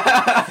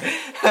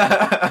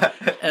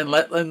and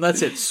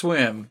lets it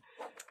swim.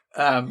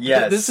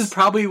 Yes. This is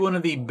probably one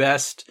of the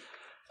best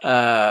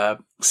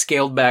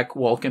scaled back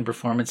Walken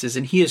performances,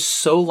 and he is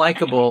so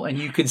likable, and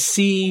you could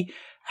see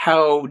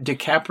how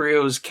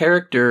DiCaprio's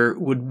character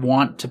would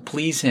want to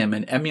please him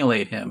and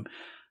emulate him.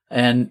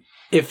 And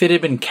if it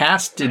had been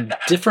casted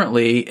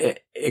differently,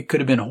 it could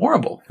have been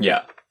horrible.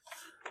 Yeah.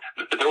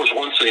 There was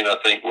one scene, I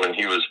think, when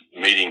he was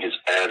meeting his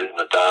dad in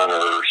a diner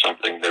or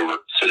something. They were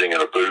sitting in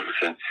a booth,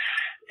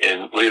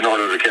 and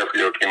Leonardo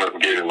DiCaprio came up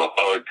and gave him a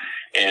hug,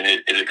 and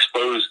it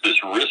exposed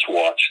this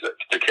wristwatch that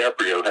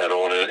DiCaprio had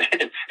on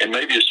it. And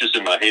maybe it's just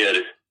in my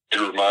head. It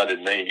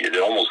reminded me. It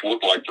almost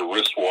looked like the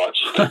wristwatch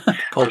that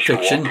Pulp Christopher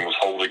Fiction Walken was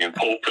holding in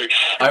Pulp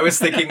Fiction. I was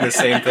thinking the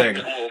same thing. A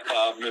little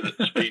 5-minute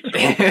speech.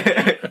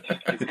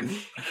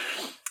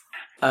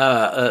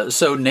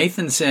 So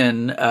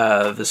Nathanson,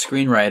 the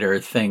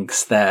screenwriter,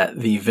 thinks that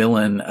the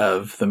villain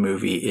of the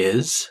movie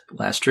is,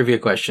 last trivia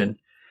question,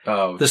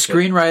 the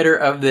screenwriter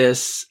of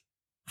this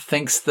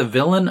thinks the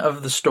villain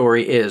of the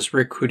story is,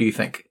 Rick, who do you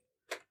think?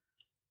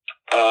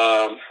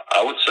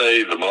 I would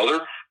say the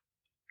mother.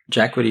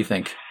 Jack, what do you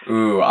think?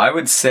 Ooh, I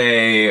would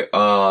say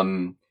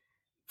the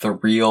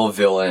real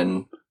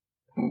villain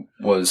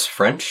was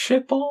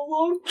friendship all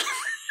along.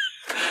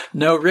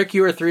 No, Rick,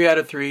 you are 3 out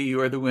of 3.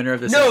 You are the winner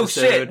of this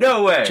episode. No shit,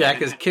 no way.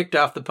 Jack is kicked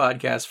off the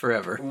podcast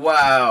forever.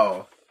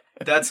 Wow.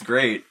 That's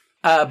great.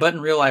 But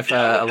in real life,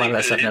 a lot of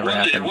that stuff never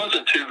happened.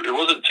 It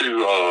wasn't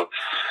too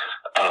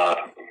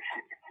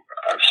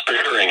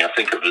sparing, I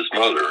think, of his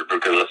mother,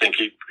 because I think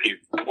he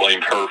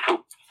blamed her for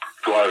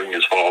driving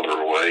his father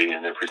away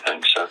and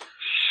everything, so...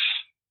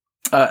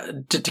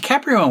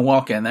 DiCaprio and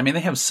Walken, I mean,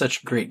 they have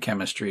such great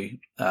chemistry.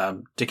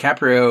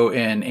 DiCaprio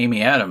and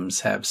Amy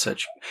Adams have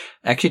such...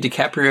 Actually,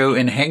 DiCaprio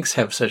and Hanks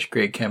have such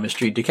great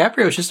chemistry.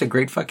 DiCaprio is just a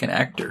great fucking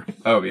actor.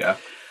 Oh, yeah.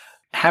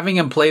 Having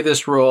him play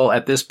this role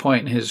at this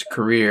point in his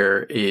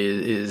career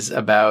is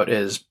about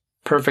as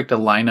perfect a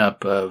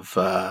lineup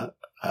of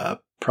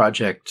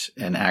project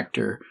and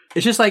actor.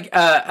 It's just like they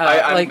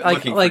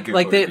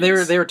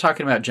were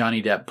talking about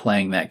Johnny Depp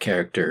playing that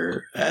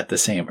character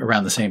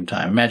around the same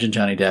time. Imagine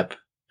Johnny Depp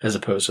as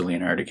opposed to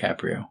Leonardo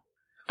DiCaprio.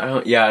 I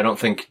don't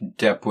think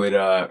Depp would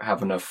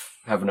have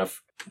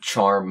enough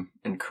charm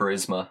and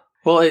charisma.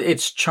 Well,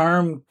 it's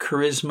charm,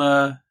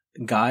 charisma,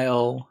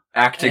 guile,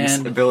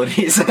 acting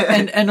abilities,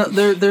 and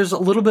there's a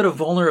little bit of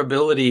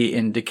vulnerability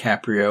in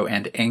DiCaprio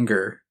and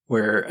anger,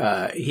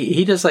 where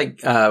he does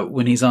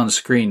when he's on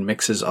screen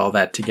mixes all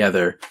that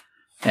together.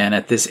 And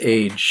at this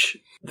age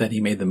that he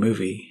made the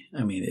movie,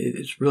 I mean,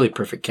 it's really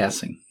perfect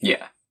casting.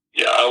 Yeah,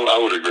 I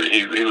would agree.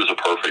 He was a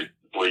perfect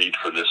lead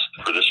for this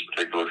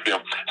particular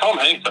film. Tom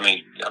Hanks. I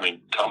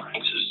mean, Tom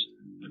Hanks is.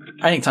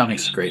 I think Tom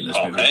Hanks is great in this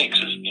movie. Tom Hanks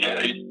is,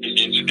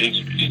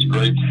 he's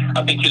great.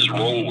 I think his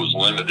role was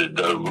limited,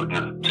 though,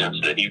 in the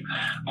sense that he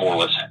more or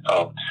less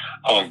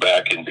hung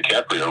back, and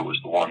DiCaprio was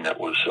the one that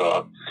was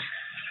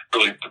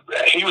really.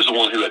 He was the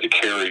one who had to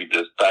carry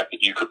the fact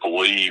that you could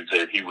believe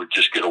that he would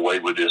just get away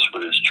with this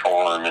with his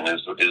charm and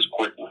his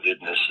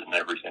quick-wittedness and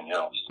everything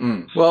else.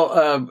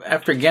 Well,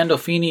 after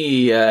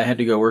Gandolfini had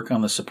to go work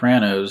on The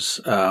Sopranos,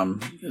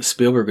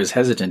 Spielberg was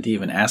hesitant to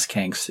even ask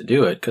Hanks to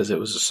do it because it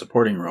was a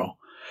supporting role.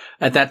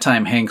 At that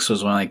time, Hanks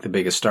was one of the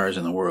biggest stars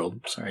in the world.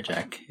 Sorry,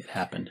 Jack, it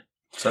happened.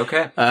 It's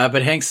okay.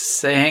 But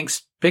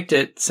Hanks picked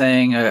it,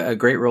 saying a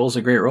great role is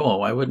a great role.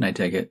 Why wouldn't I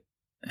take it?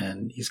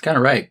 And he's kind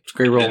of right. It's a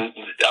great role. And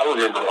I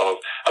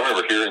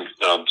remember hearing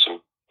some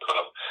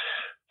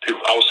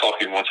people. I was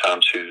talking one time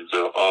to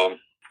the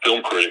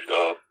film critic,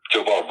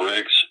 Joe Bob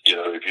Briggs.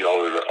 If you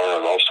all are, I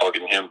was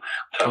talking to him.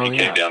 He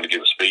came down to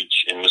give a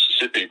speech in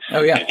Mississippi.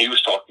 Oh yeah, and he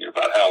was talking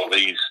about how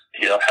these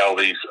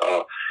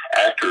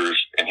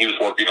actors, and he was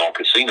working on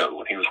Casino.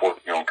 When he was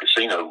working on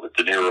Casino with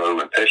De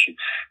Niro and Pesci,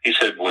 he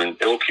said when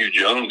L.Q.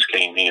 Jones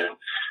came in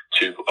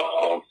to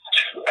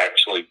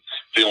actually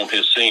film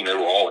his scene, they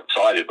were all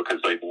excited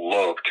because they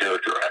loved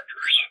character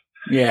actors.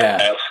 Yeah,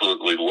 they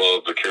absolutely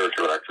love the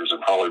character actors in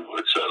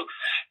Hollywood. So,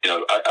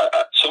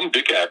 some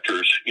big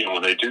actors,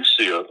 when they do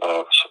see a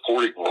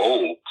supporting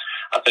role,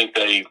 I think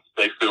they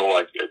feel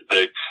like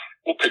they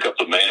will pick up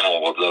the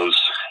mantle of those,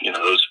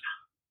 those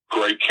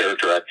great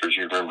character actors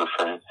you remember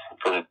from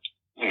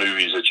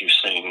movies that you've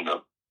seen,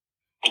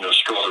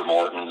 Strother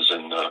Martins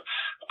and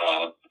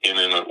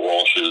Emmett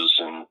Walsh's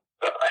and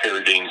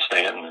Harry Dean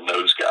Stanton and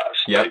those guys.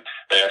 Yep.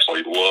 They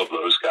actually love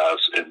those guys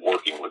and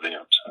working with them.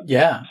 So.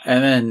 Yeah.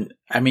 And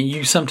then,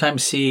 you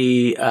sometimes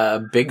see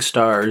big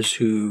stars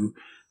who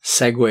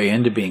segue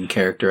into being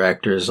character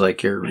actors,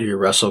 like your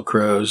Russell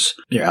Crowes,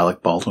 your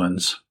Alec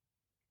Baldwins.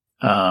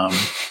 What are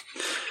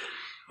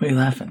you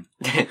laughing?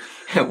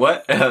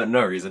 What?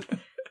 No reason.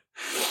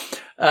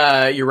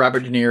 Your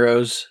Robert De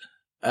Niro's.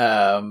 There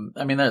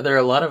are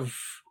a lot of...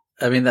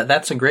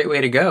 that's a great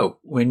way to go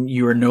when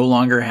you are no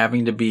longer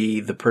having to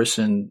be the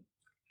person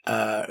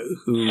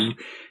who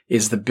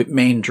is the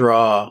main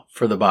draw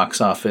for the box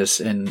office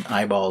and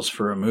eyeballs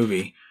for a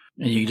movie.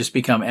 And you just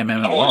become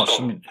M.M. Walsh.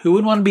 Who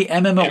would want to be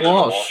M.M.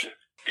 Walsh?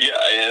 Yeah,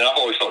 and I've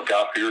always thought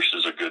Guy Pearce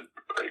is a good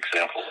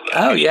example of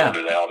that. Oh, he yeah.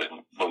 started out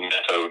in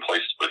Memento and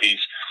places, but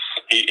he's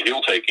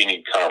he'll take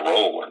any kind of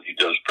role, and he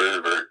does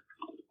very, very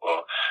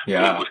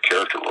good with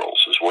character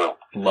roles as well.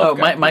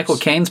 Michael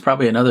Caine's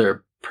probably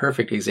another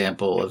perfect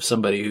example of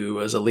somebody who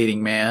was a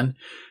leading man.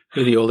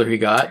 Who the older he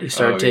got, he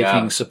started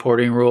taking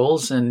supporting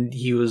roles, and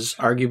he was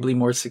arguably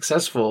more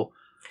successful.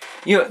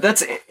 You know,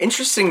 that's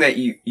interesting that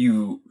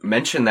you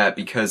mentioned that,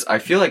 because I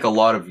feel like a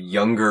lot of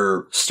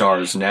younger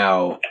stars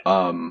now,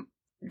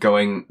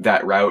 going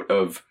that route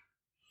of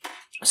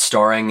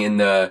starring in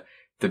the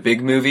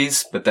big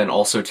movies, but then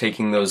also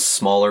taking those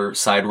smaller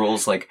side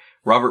roles, like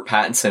Robert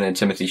Pattinson and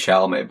Timothée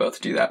Chalamet both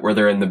do that, where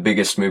they're in the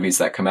biggest movies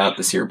that come out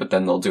this year, but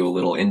then they'll do a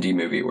little indie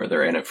movie where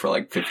they're in it for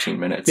like 15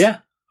 minutes. Yeah.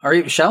 Or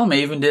Chalamet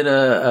even did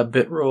a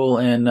bit role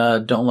in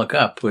Don't Look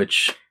Up,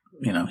 which,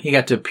 you know, he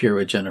got to appear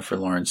with Jennifer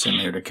Lawrence and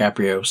Leonardo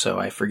DiCaprio, so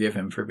I forgive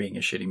him for being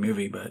a shitty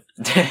movie, but...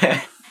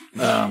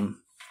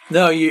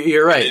 no,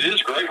 you're right. It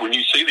is great when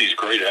you see these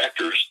great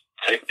actors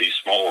take these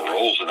smaller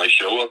roles and they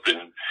show up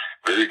in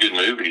very good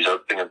movies. I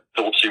think of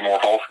Philip Seymour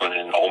Hoffman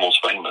in Almost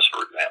Famous,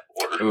 for example,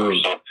 or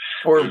some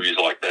movies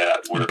like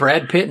that. Where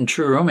Brad Pitt in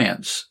True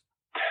Romance.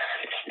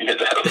 Yeah,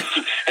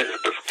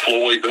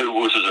 Floyd, who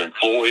was his name?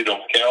 Floyd on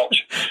the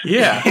couch.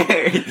 Yeah,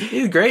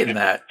 he's great in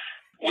that.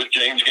 With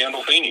James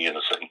Gandolfini in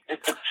the scene.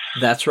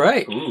 That's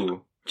right.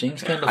 Ooh,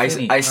 James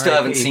Gandolfini. I still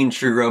haven't seen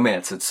True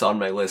Romance. It's on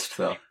my list,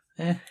 though.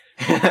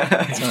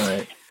 It's all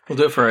right. We'll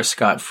do it for our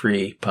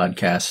Scott-free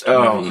podcast.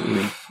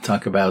 We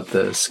talk about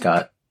the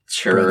Scott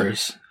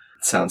brothers.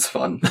 Sounds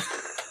fun.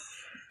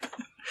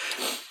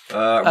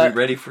 Are we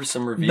ready for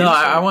some reviews? No,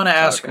 I want to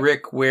ask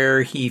Rick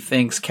where he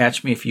thinks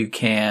Catch Me If You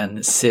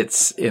Can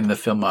sits in the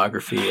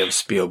filmography of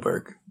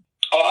Spielberg.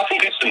 Oh, I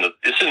think it's in the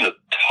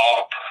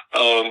top.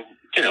 I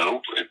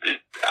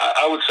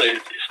would say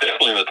it's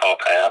definitely in the top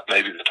half,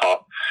 maybe the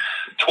top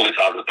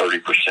 25 to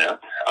 30%.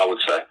 I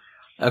would say.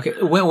 Okay,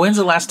 when's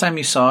the last time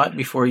you saw it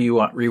before you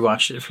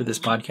rewatched it for this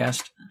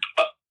podcast?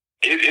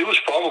 It was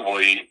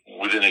probably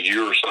within a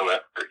year or so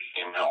after it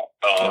came out.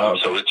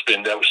 So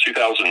that was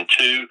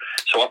 2002.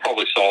 So I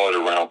probably saw it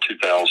around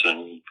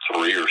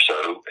 2003 or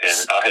so,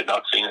 and I had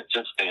not seen it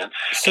since then.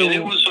 So, and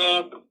it was,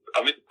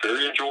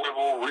 very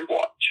enjoyable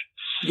rewatch.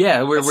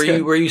 Yeah,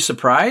 were you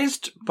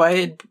surprised by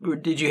it? Or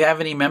did you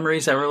have any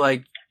memories that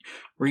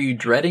were you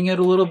dreading it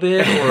a little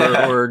bit,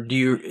 or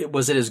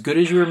was it as good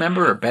as you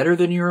remember, or better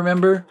than you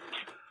remember?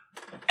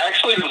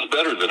 Actually, it was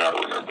better than I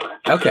remember.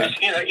 Because,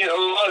 okay. A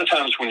lot of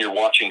times when you're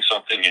watching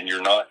something and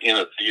you're not in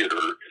a theater,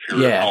 if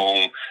you're at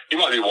home, you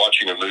might be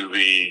watching a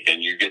movie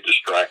and you get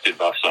distracted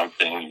by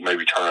something, you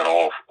maybe turn it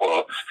off,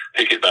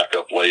 pick it back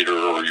up later,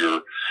 or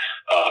you're,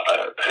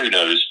 who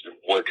knows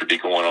what could be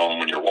going on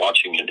when you're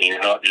watching it, and you're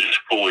not just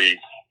fully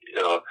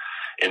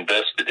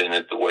invested in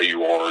it the way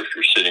you are if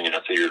you're sitting in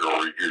a theater,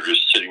 or you're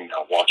just sitting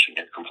down watching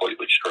it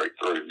completely straight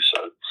through.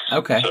 So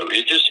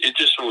it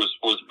just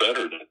was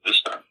better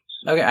this time.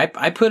 Okay,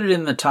 I put it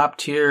in the top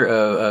tier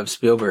of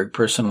Spielberg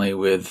personally,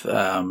 with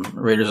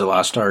Raiders of the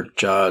Lost Ark,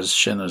 Jaws,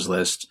 Schindler's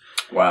List.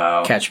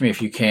 Wow. Catch Me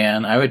If You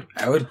Can. I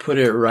would put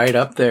it right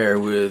up there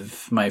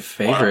with my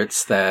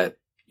favorites. Wow. That,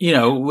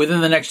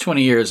 within the next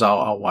 20 years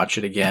I'll watch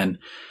it again.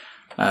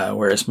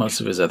 Whereas most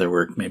of his other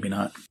work, maybe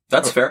not.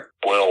 That's fair.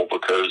 Well,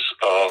 because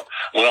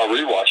when I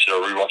rewatched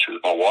it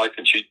with my wife,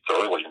 and she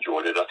thoroughly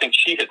enjoyed it. I think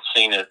she had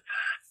seen it.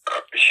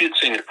 She had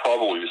seen it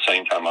probably the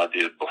same time I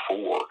did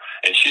before,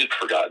 and she had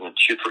forgotten.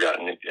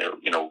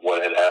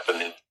 What had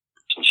happened, and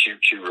she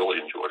really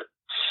enjoyed it.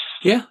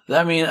 Yeah,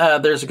 I mean,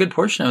 there's a good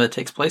portion of it that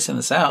takes place in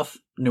the South,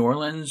 New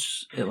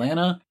Orleans,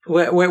 Atlanta.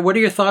 What are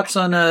your thoughts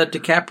on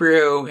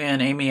DiCaprio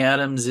and Amy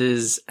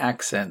Adams'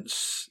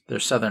 accents, their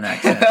Southern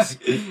accents?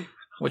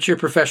 What's your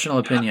professional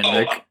opinion,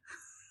 Rick?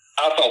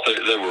 I thought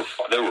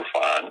they were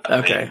fine.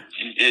 Okay.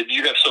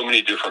 You have so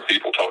many different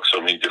people talk so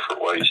many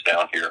different ways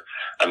down here.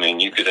 I mean,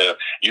 you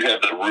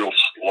have the real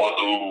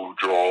slow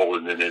drawl,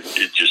 and then it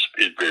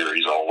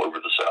varies all over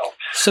the South.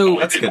 So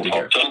that's good to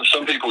hear.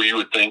 Some people you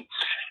would think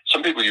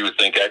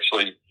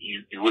actually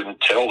you wouldn't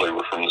tell they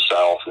were from the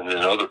South, and then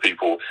other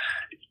people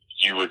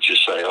you would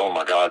just say, "Oh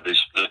my God,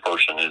 this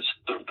person that's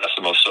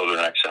the most Southern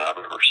accent I've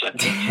ever seen."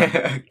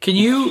 Can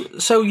you?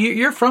 So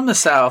you're from the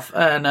South,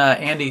 and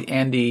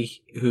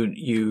Andy, who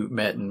you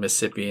met in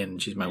Mississippi, and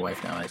she's my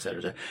wife now. I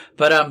said her,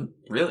 but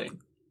really,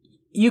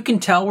 you can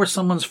tell where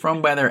someone's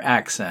from by their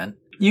accent.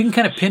 You can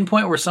kind of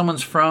pinpoint where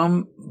someone's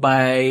from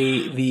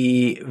by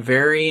the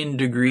varying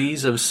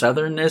degrees of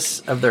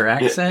southernness of their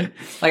accent.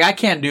 Like, I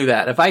can't do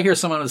that. If I hear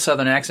someone with a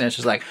Southern accent, it's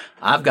just like,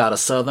 I've got a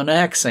Southern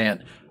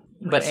accent.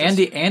 But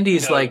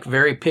Andy's like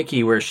very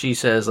picky, where she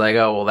says like,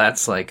 oh, well,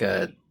 that's like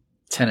a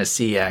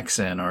Tennessee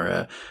accent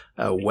or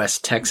a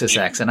West Texas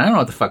accent. I don't know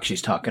what the fuck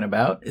she's talking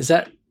about. Is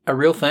that a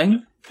real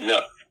thing?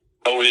 No.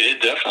 Oh, it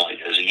definitely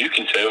is. You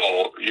can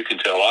tell.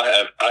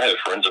 I have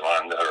friends of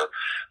mine that are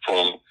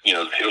from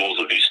the hills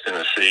of East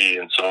Tennessee,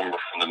 and some are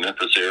from the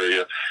Memphis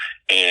area,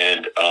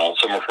 and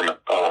some are from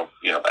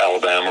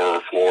Alabama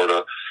or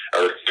Florida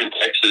or in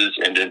Texas,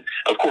 and then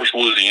of course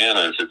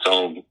Louisiana is its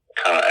own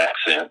kind of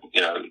accent.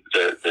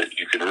 That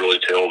you can really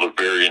tell the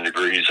varying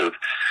degrees of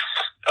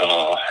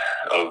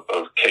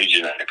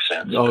Cajun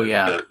accents. Oh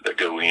yeah, that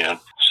go in.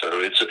 So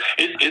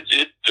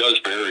it does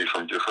vary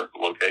from different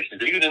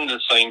locations, even in the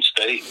same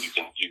state. You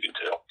can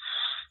tell.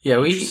 Yeah,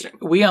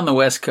 we on the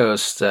West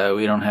Coast,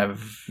 we don't have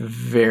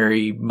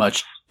very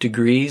much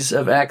degrees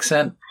of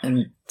accent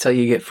until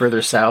you get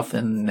further south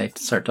and they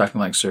start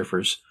talking like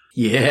surfers.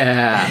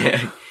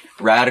 Yeah.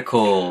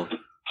 Radical,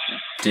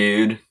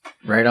 dude.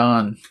 Right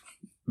on,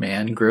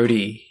 man.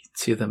 Grody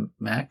to the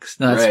max.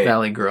 No, that's right.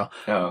 Valley Girl.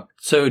 Oh.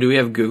 So do we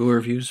have Google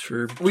reviews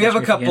for... We have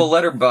a couple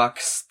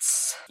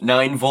Letterboxd.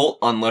 9Volt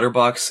on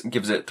Letterboxd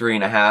gives it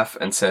 3.5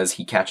 and says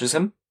he catches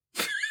him.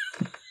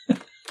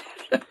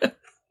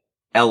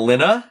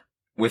 Elena,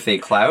 with a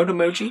cloud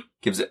emoji,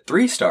 gives it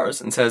 3 stars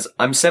and says,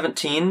 I'm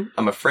 17.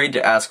 I'm afraid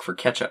to ask for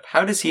ketchup.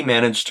 How does he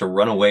manage to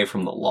run away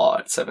from the law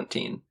at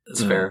 17?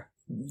 That's fair.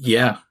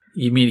 Yeah.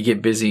 You mean to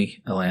get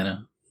busy,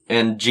 Elena.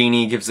 And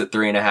Jeannie gives it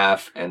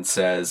 3.5 and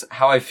says,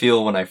 how I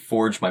feel when I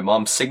forge my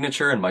mom's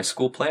signature in my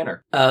school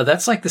planner.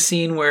 That's like the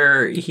scene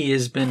where he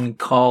has been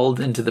called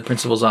into the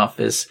principal's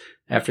office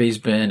after he's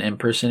been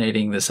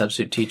impersonating the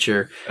substitute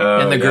teacher.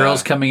 And the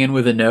girl's coming in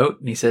with a note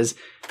and he says,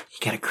 you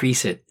gotta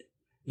crease it.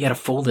 You gotta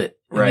fold it.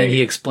 And then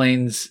he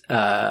explains,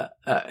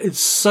 it's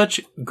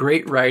such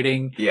great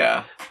writing.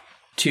 Yeah.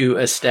 To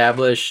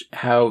establish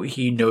how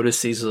he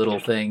noticed these little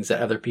things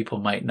that other people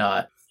might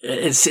not.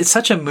 It's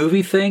such a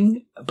movie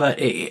thing, but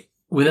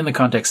within the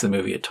context of the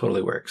movie, it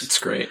totally works. It's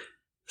great.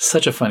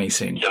 Such a funny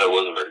scene. Yeah, that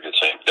was a very good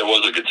scene. That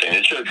was a good scene.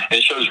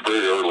 It shows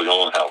very early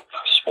on how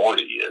smart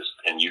he is,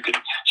 and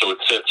so it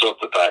sets up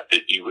the fact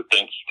that you would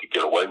think you could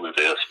get away with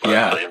this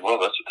by saying, well,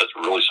 that's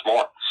really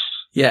smart.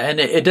 Yeah, and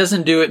it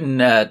doesn't do it in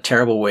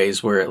terrible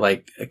ways where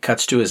it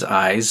cuts to his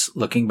eyes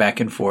looking back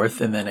and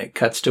forth, and then it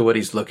cuts to what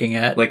he's looking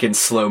at, like in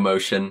slow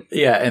motion.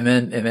 Yeah, and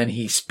then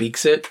he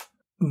speaks it.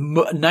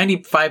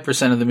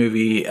 95% of the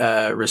movie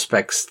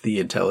respects the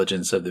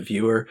intelligence of the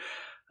viewer.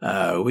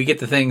 We get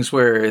the things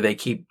where they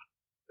keep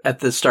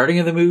at the starting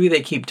of the movie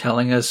they keep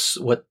telling us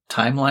what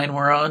timeline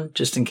we're on,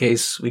 just in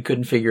case we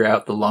couldn't figure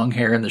out the long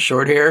hair and the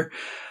short hair.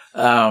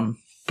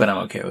 But I'm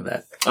okay with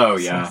that. Oh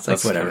yeah, it's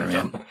like whatever,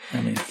 man.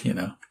 I mean,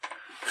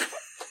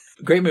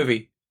 great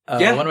movie.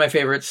 One of my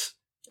favorites.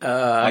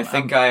 I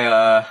think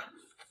I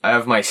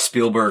have my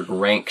Spielberg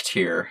ranked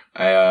here.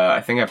 I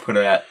think I put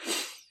it at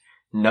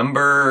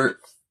number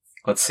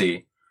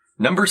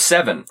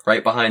 7,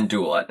 right behind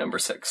Duel at number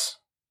 6.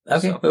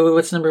 Okay, so, wait,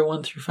 what's number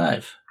 1 through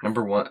 5?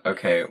 Number 1,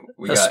 okay.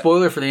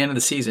 Spoiler for the end of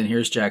the season.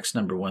 Here's Jack's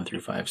number 1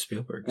 through 5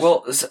 Spielberg.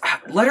 Well,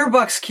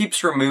 Letterboxd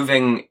keeps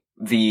removing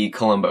the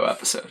Columbo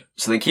episode.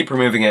 So they keep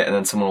removing it and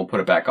then someone will put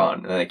it back on.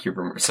 And then they keep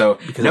removing. So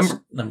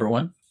number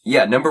 1?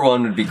 Yeah, number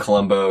 1 would be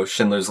Columbo,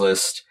 Schindler's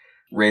List,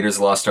 Raiders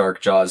of the Lost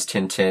Ark, Jaws,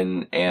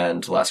 Tintin,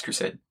 and Last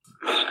Crusade.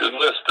 That's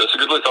a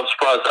good list. I'm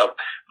surprised. I'm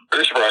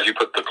very surprised you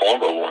put the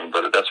Columbo one,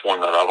 but that's one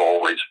that I've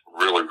always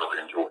really,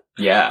 really enjoyed.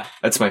 Yeah,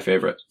 that's my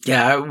favorite.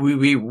 Yeah,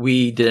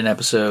 we did an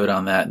episode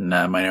on that in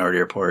Minority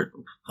Report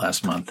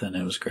last month, and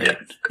it was great.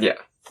 Yeah,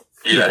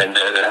 and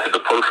it had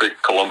the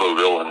perfect Columbo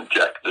villain,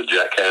 Jack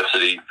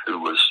Cassidy, who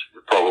was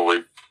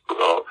probably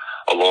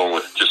along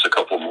with just a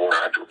couple more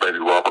actors, maybe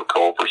Robert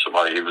Culp or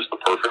somebody. He was the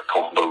perfect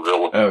Columbo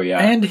villain. Oh yeah,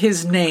 and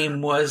his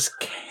name was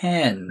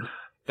Ken.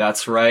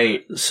 That's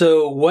right.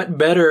 So what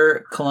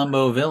better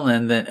Columbo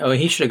villain than... Oh,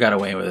 he should have got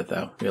away with it,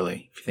 though,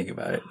 really, if you think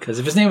about it. Because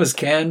if his name was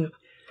Ken,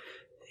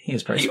 he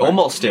was probably... He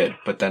almost did,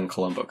 but then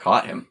Columbo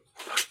caught him.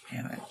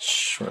 Man, that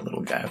short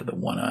little guy with the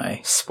one eye.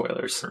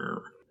 Spoilers.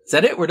 Is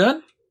that it? We're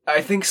done?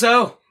 I think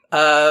so.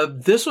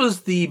 This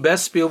was the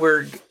best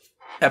Spielberg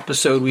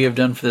episode we have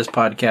done for this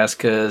podcast,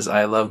 because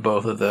I love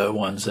both of the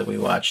ones that we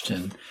watched,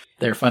 and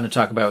they're fun to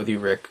talk about with you,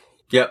 Rick.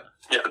 Yep.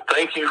 Yeah,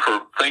 thank you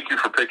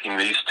for picking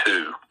these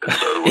two.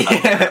 So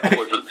I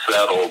wasn't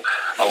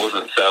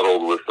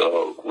saddled with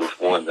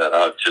one that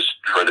I just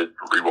dreaded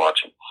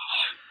rewatching.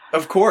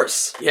 Of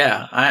course.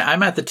 Yeah,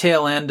 I'm at the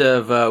tail end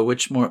of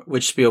which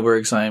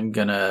Spielbergs I'm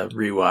gonna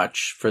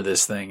rewatch for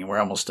this thing, and we're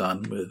almost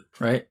done with,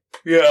 right?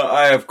 Yeah,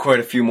 I have quite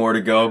a few more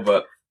to go,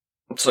 but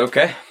it's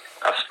okay.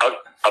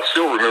 I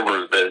still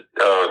remember that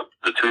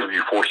the two of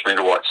you forced me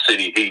to watch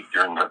City Heat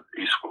during the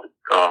Eastwood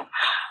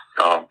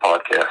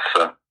podcast.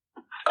 So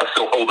I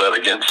still hold that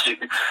against you.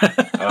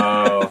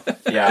 Oh,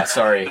 yeah,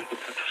 sorry.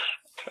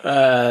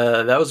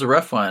 That was a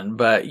rough one,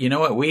 but you know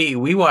what?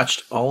 We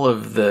watched all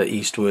of the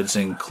Eastwoods,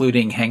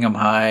 including Hang 'em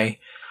High,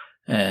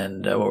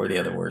 and what were the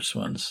other worst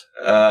ones?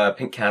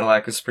 Pink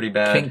Cadillac was pretty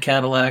bad. Pink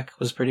Cadillac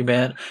was pretty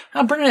bad.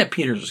 Bernadette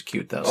Peters was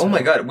cute, though. Oh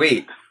my god,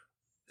 wait.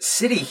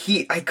 City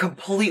Heat, I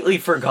completely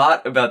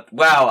forgot about...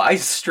 Wow, I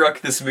struck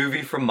this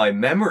movie from my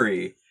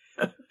memory.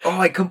 Oh,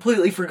 I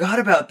completely forgot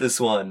about this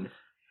one.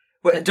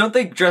 What, don't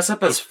they dress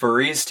up as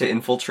furries to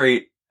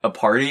infiltrate a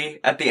party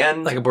at the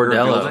end? Like a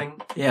bordello.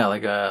 Yeah,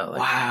 like a...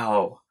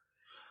 Wow.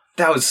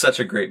 That was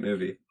such a great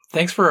movie.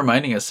 Thanks for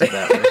reminding us of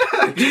that.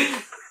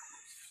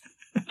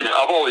 Yeah,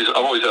 I've always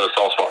had a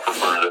soft spot for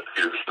Bernadette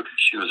Peters because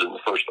she was in the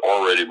first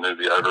R-rated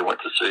movie I ever went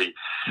to see.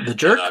 The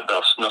Jerk? I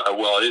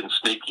didn't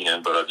sneak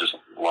in, but I just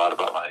lied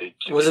about my age.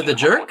 Was it The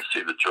Jerk? I went to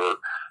see The Jerk.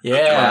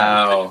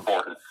 Yeah.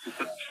 Wow.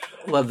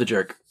 Love The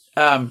Jerk.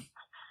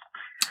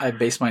 I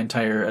based my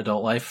entire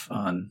adult life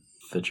on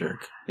The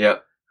Jerk.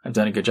 Yep. I've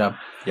done a good job.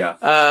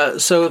 Yeah.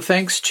 So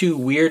thanks to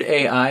Weird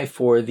AI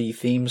for the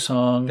theme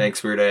song.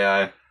 Thanks, Weird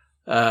AI.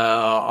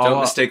 Don't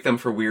mistake them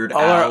for Weird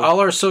Al. All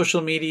our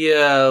social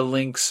media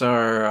links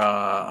are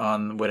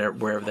on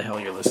wherever the hell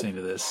you're listening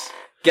to this.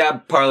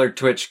 Gab, Parler,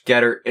 Twitch,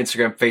 Getter,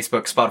 Instagram,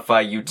 Facebook,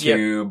 Spotify,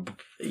 YouTube,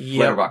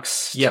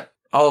 Letterboxd. Yep,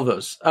 all of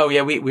those. Oh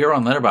yeah, we are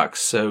on Letterboxd,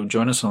 so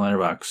join us on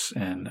Letterboxd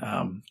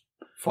and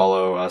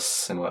follow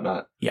us and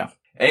whatnot. Yeah.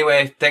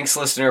 Anyway, thanks,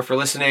 listener, for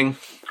listening.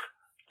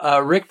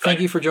 Rick, thank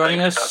you for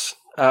joining us.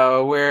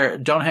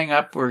 Don't hang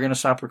up. We're going to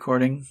stop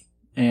recording,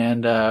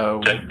 and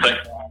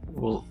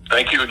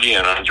thank you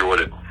again. I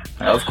enjoyed it.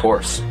 Of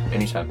course,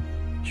 anytime.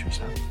 Should we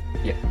stop?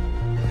 Yeah.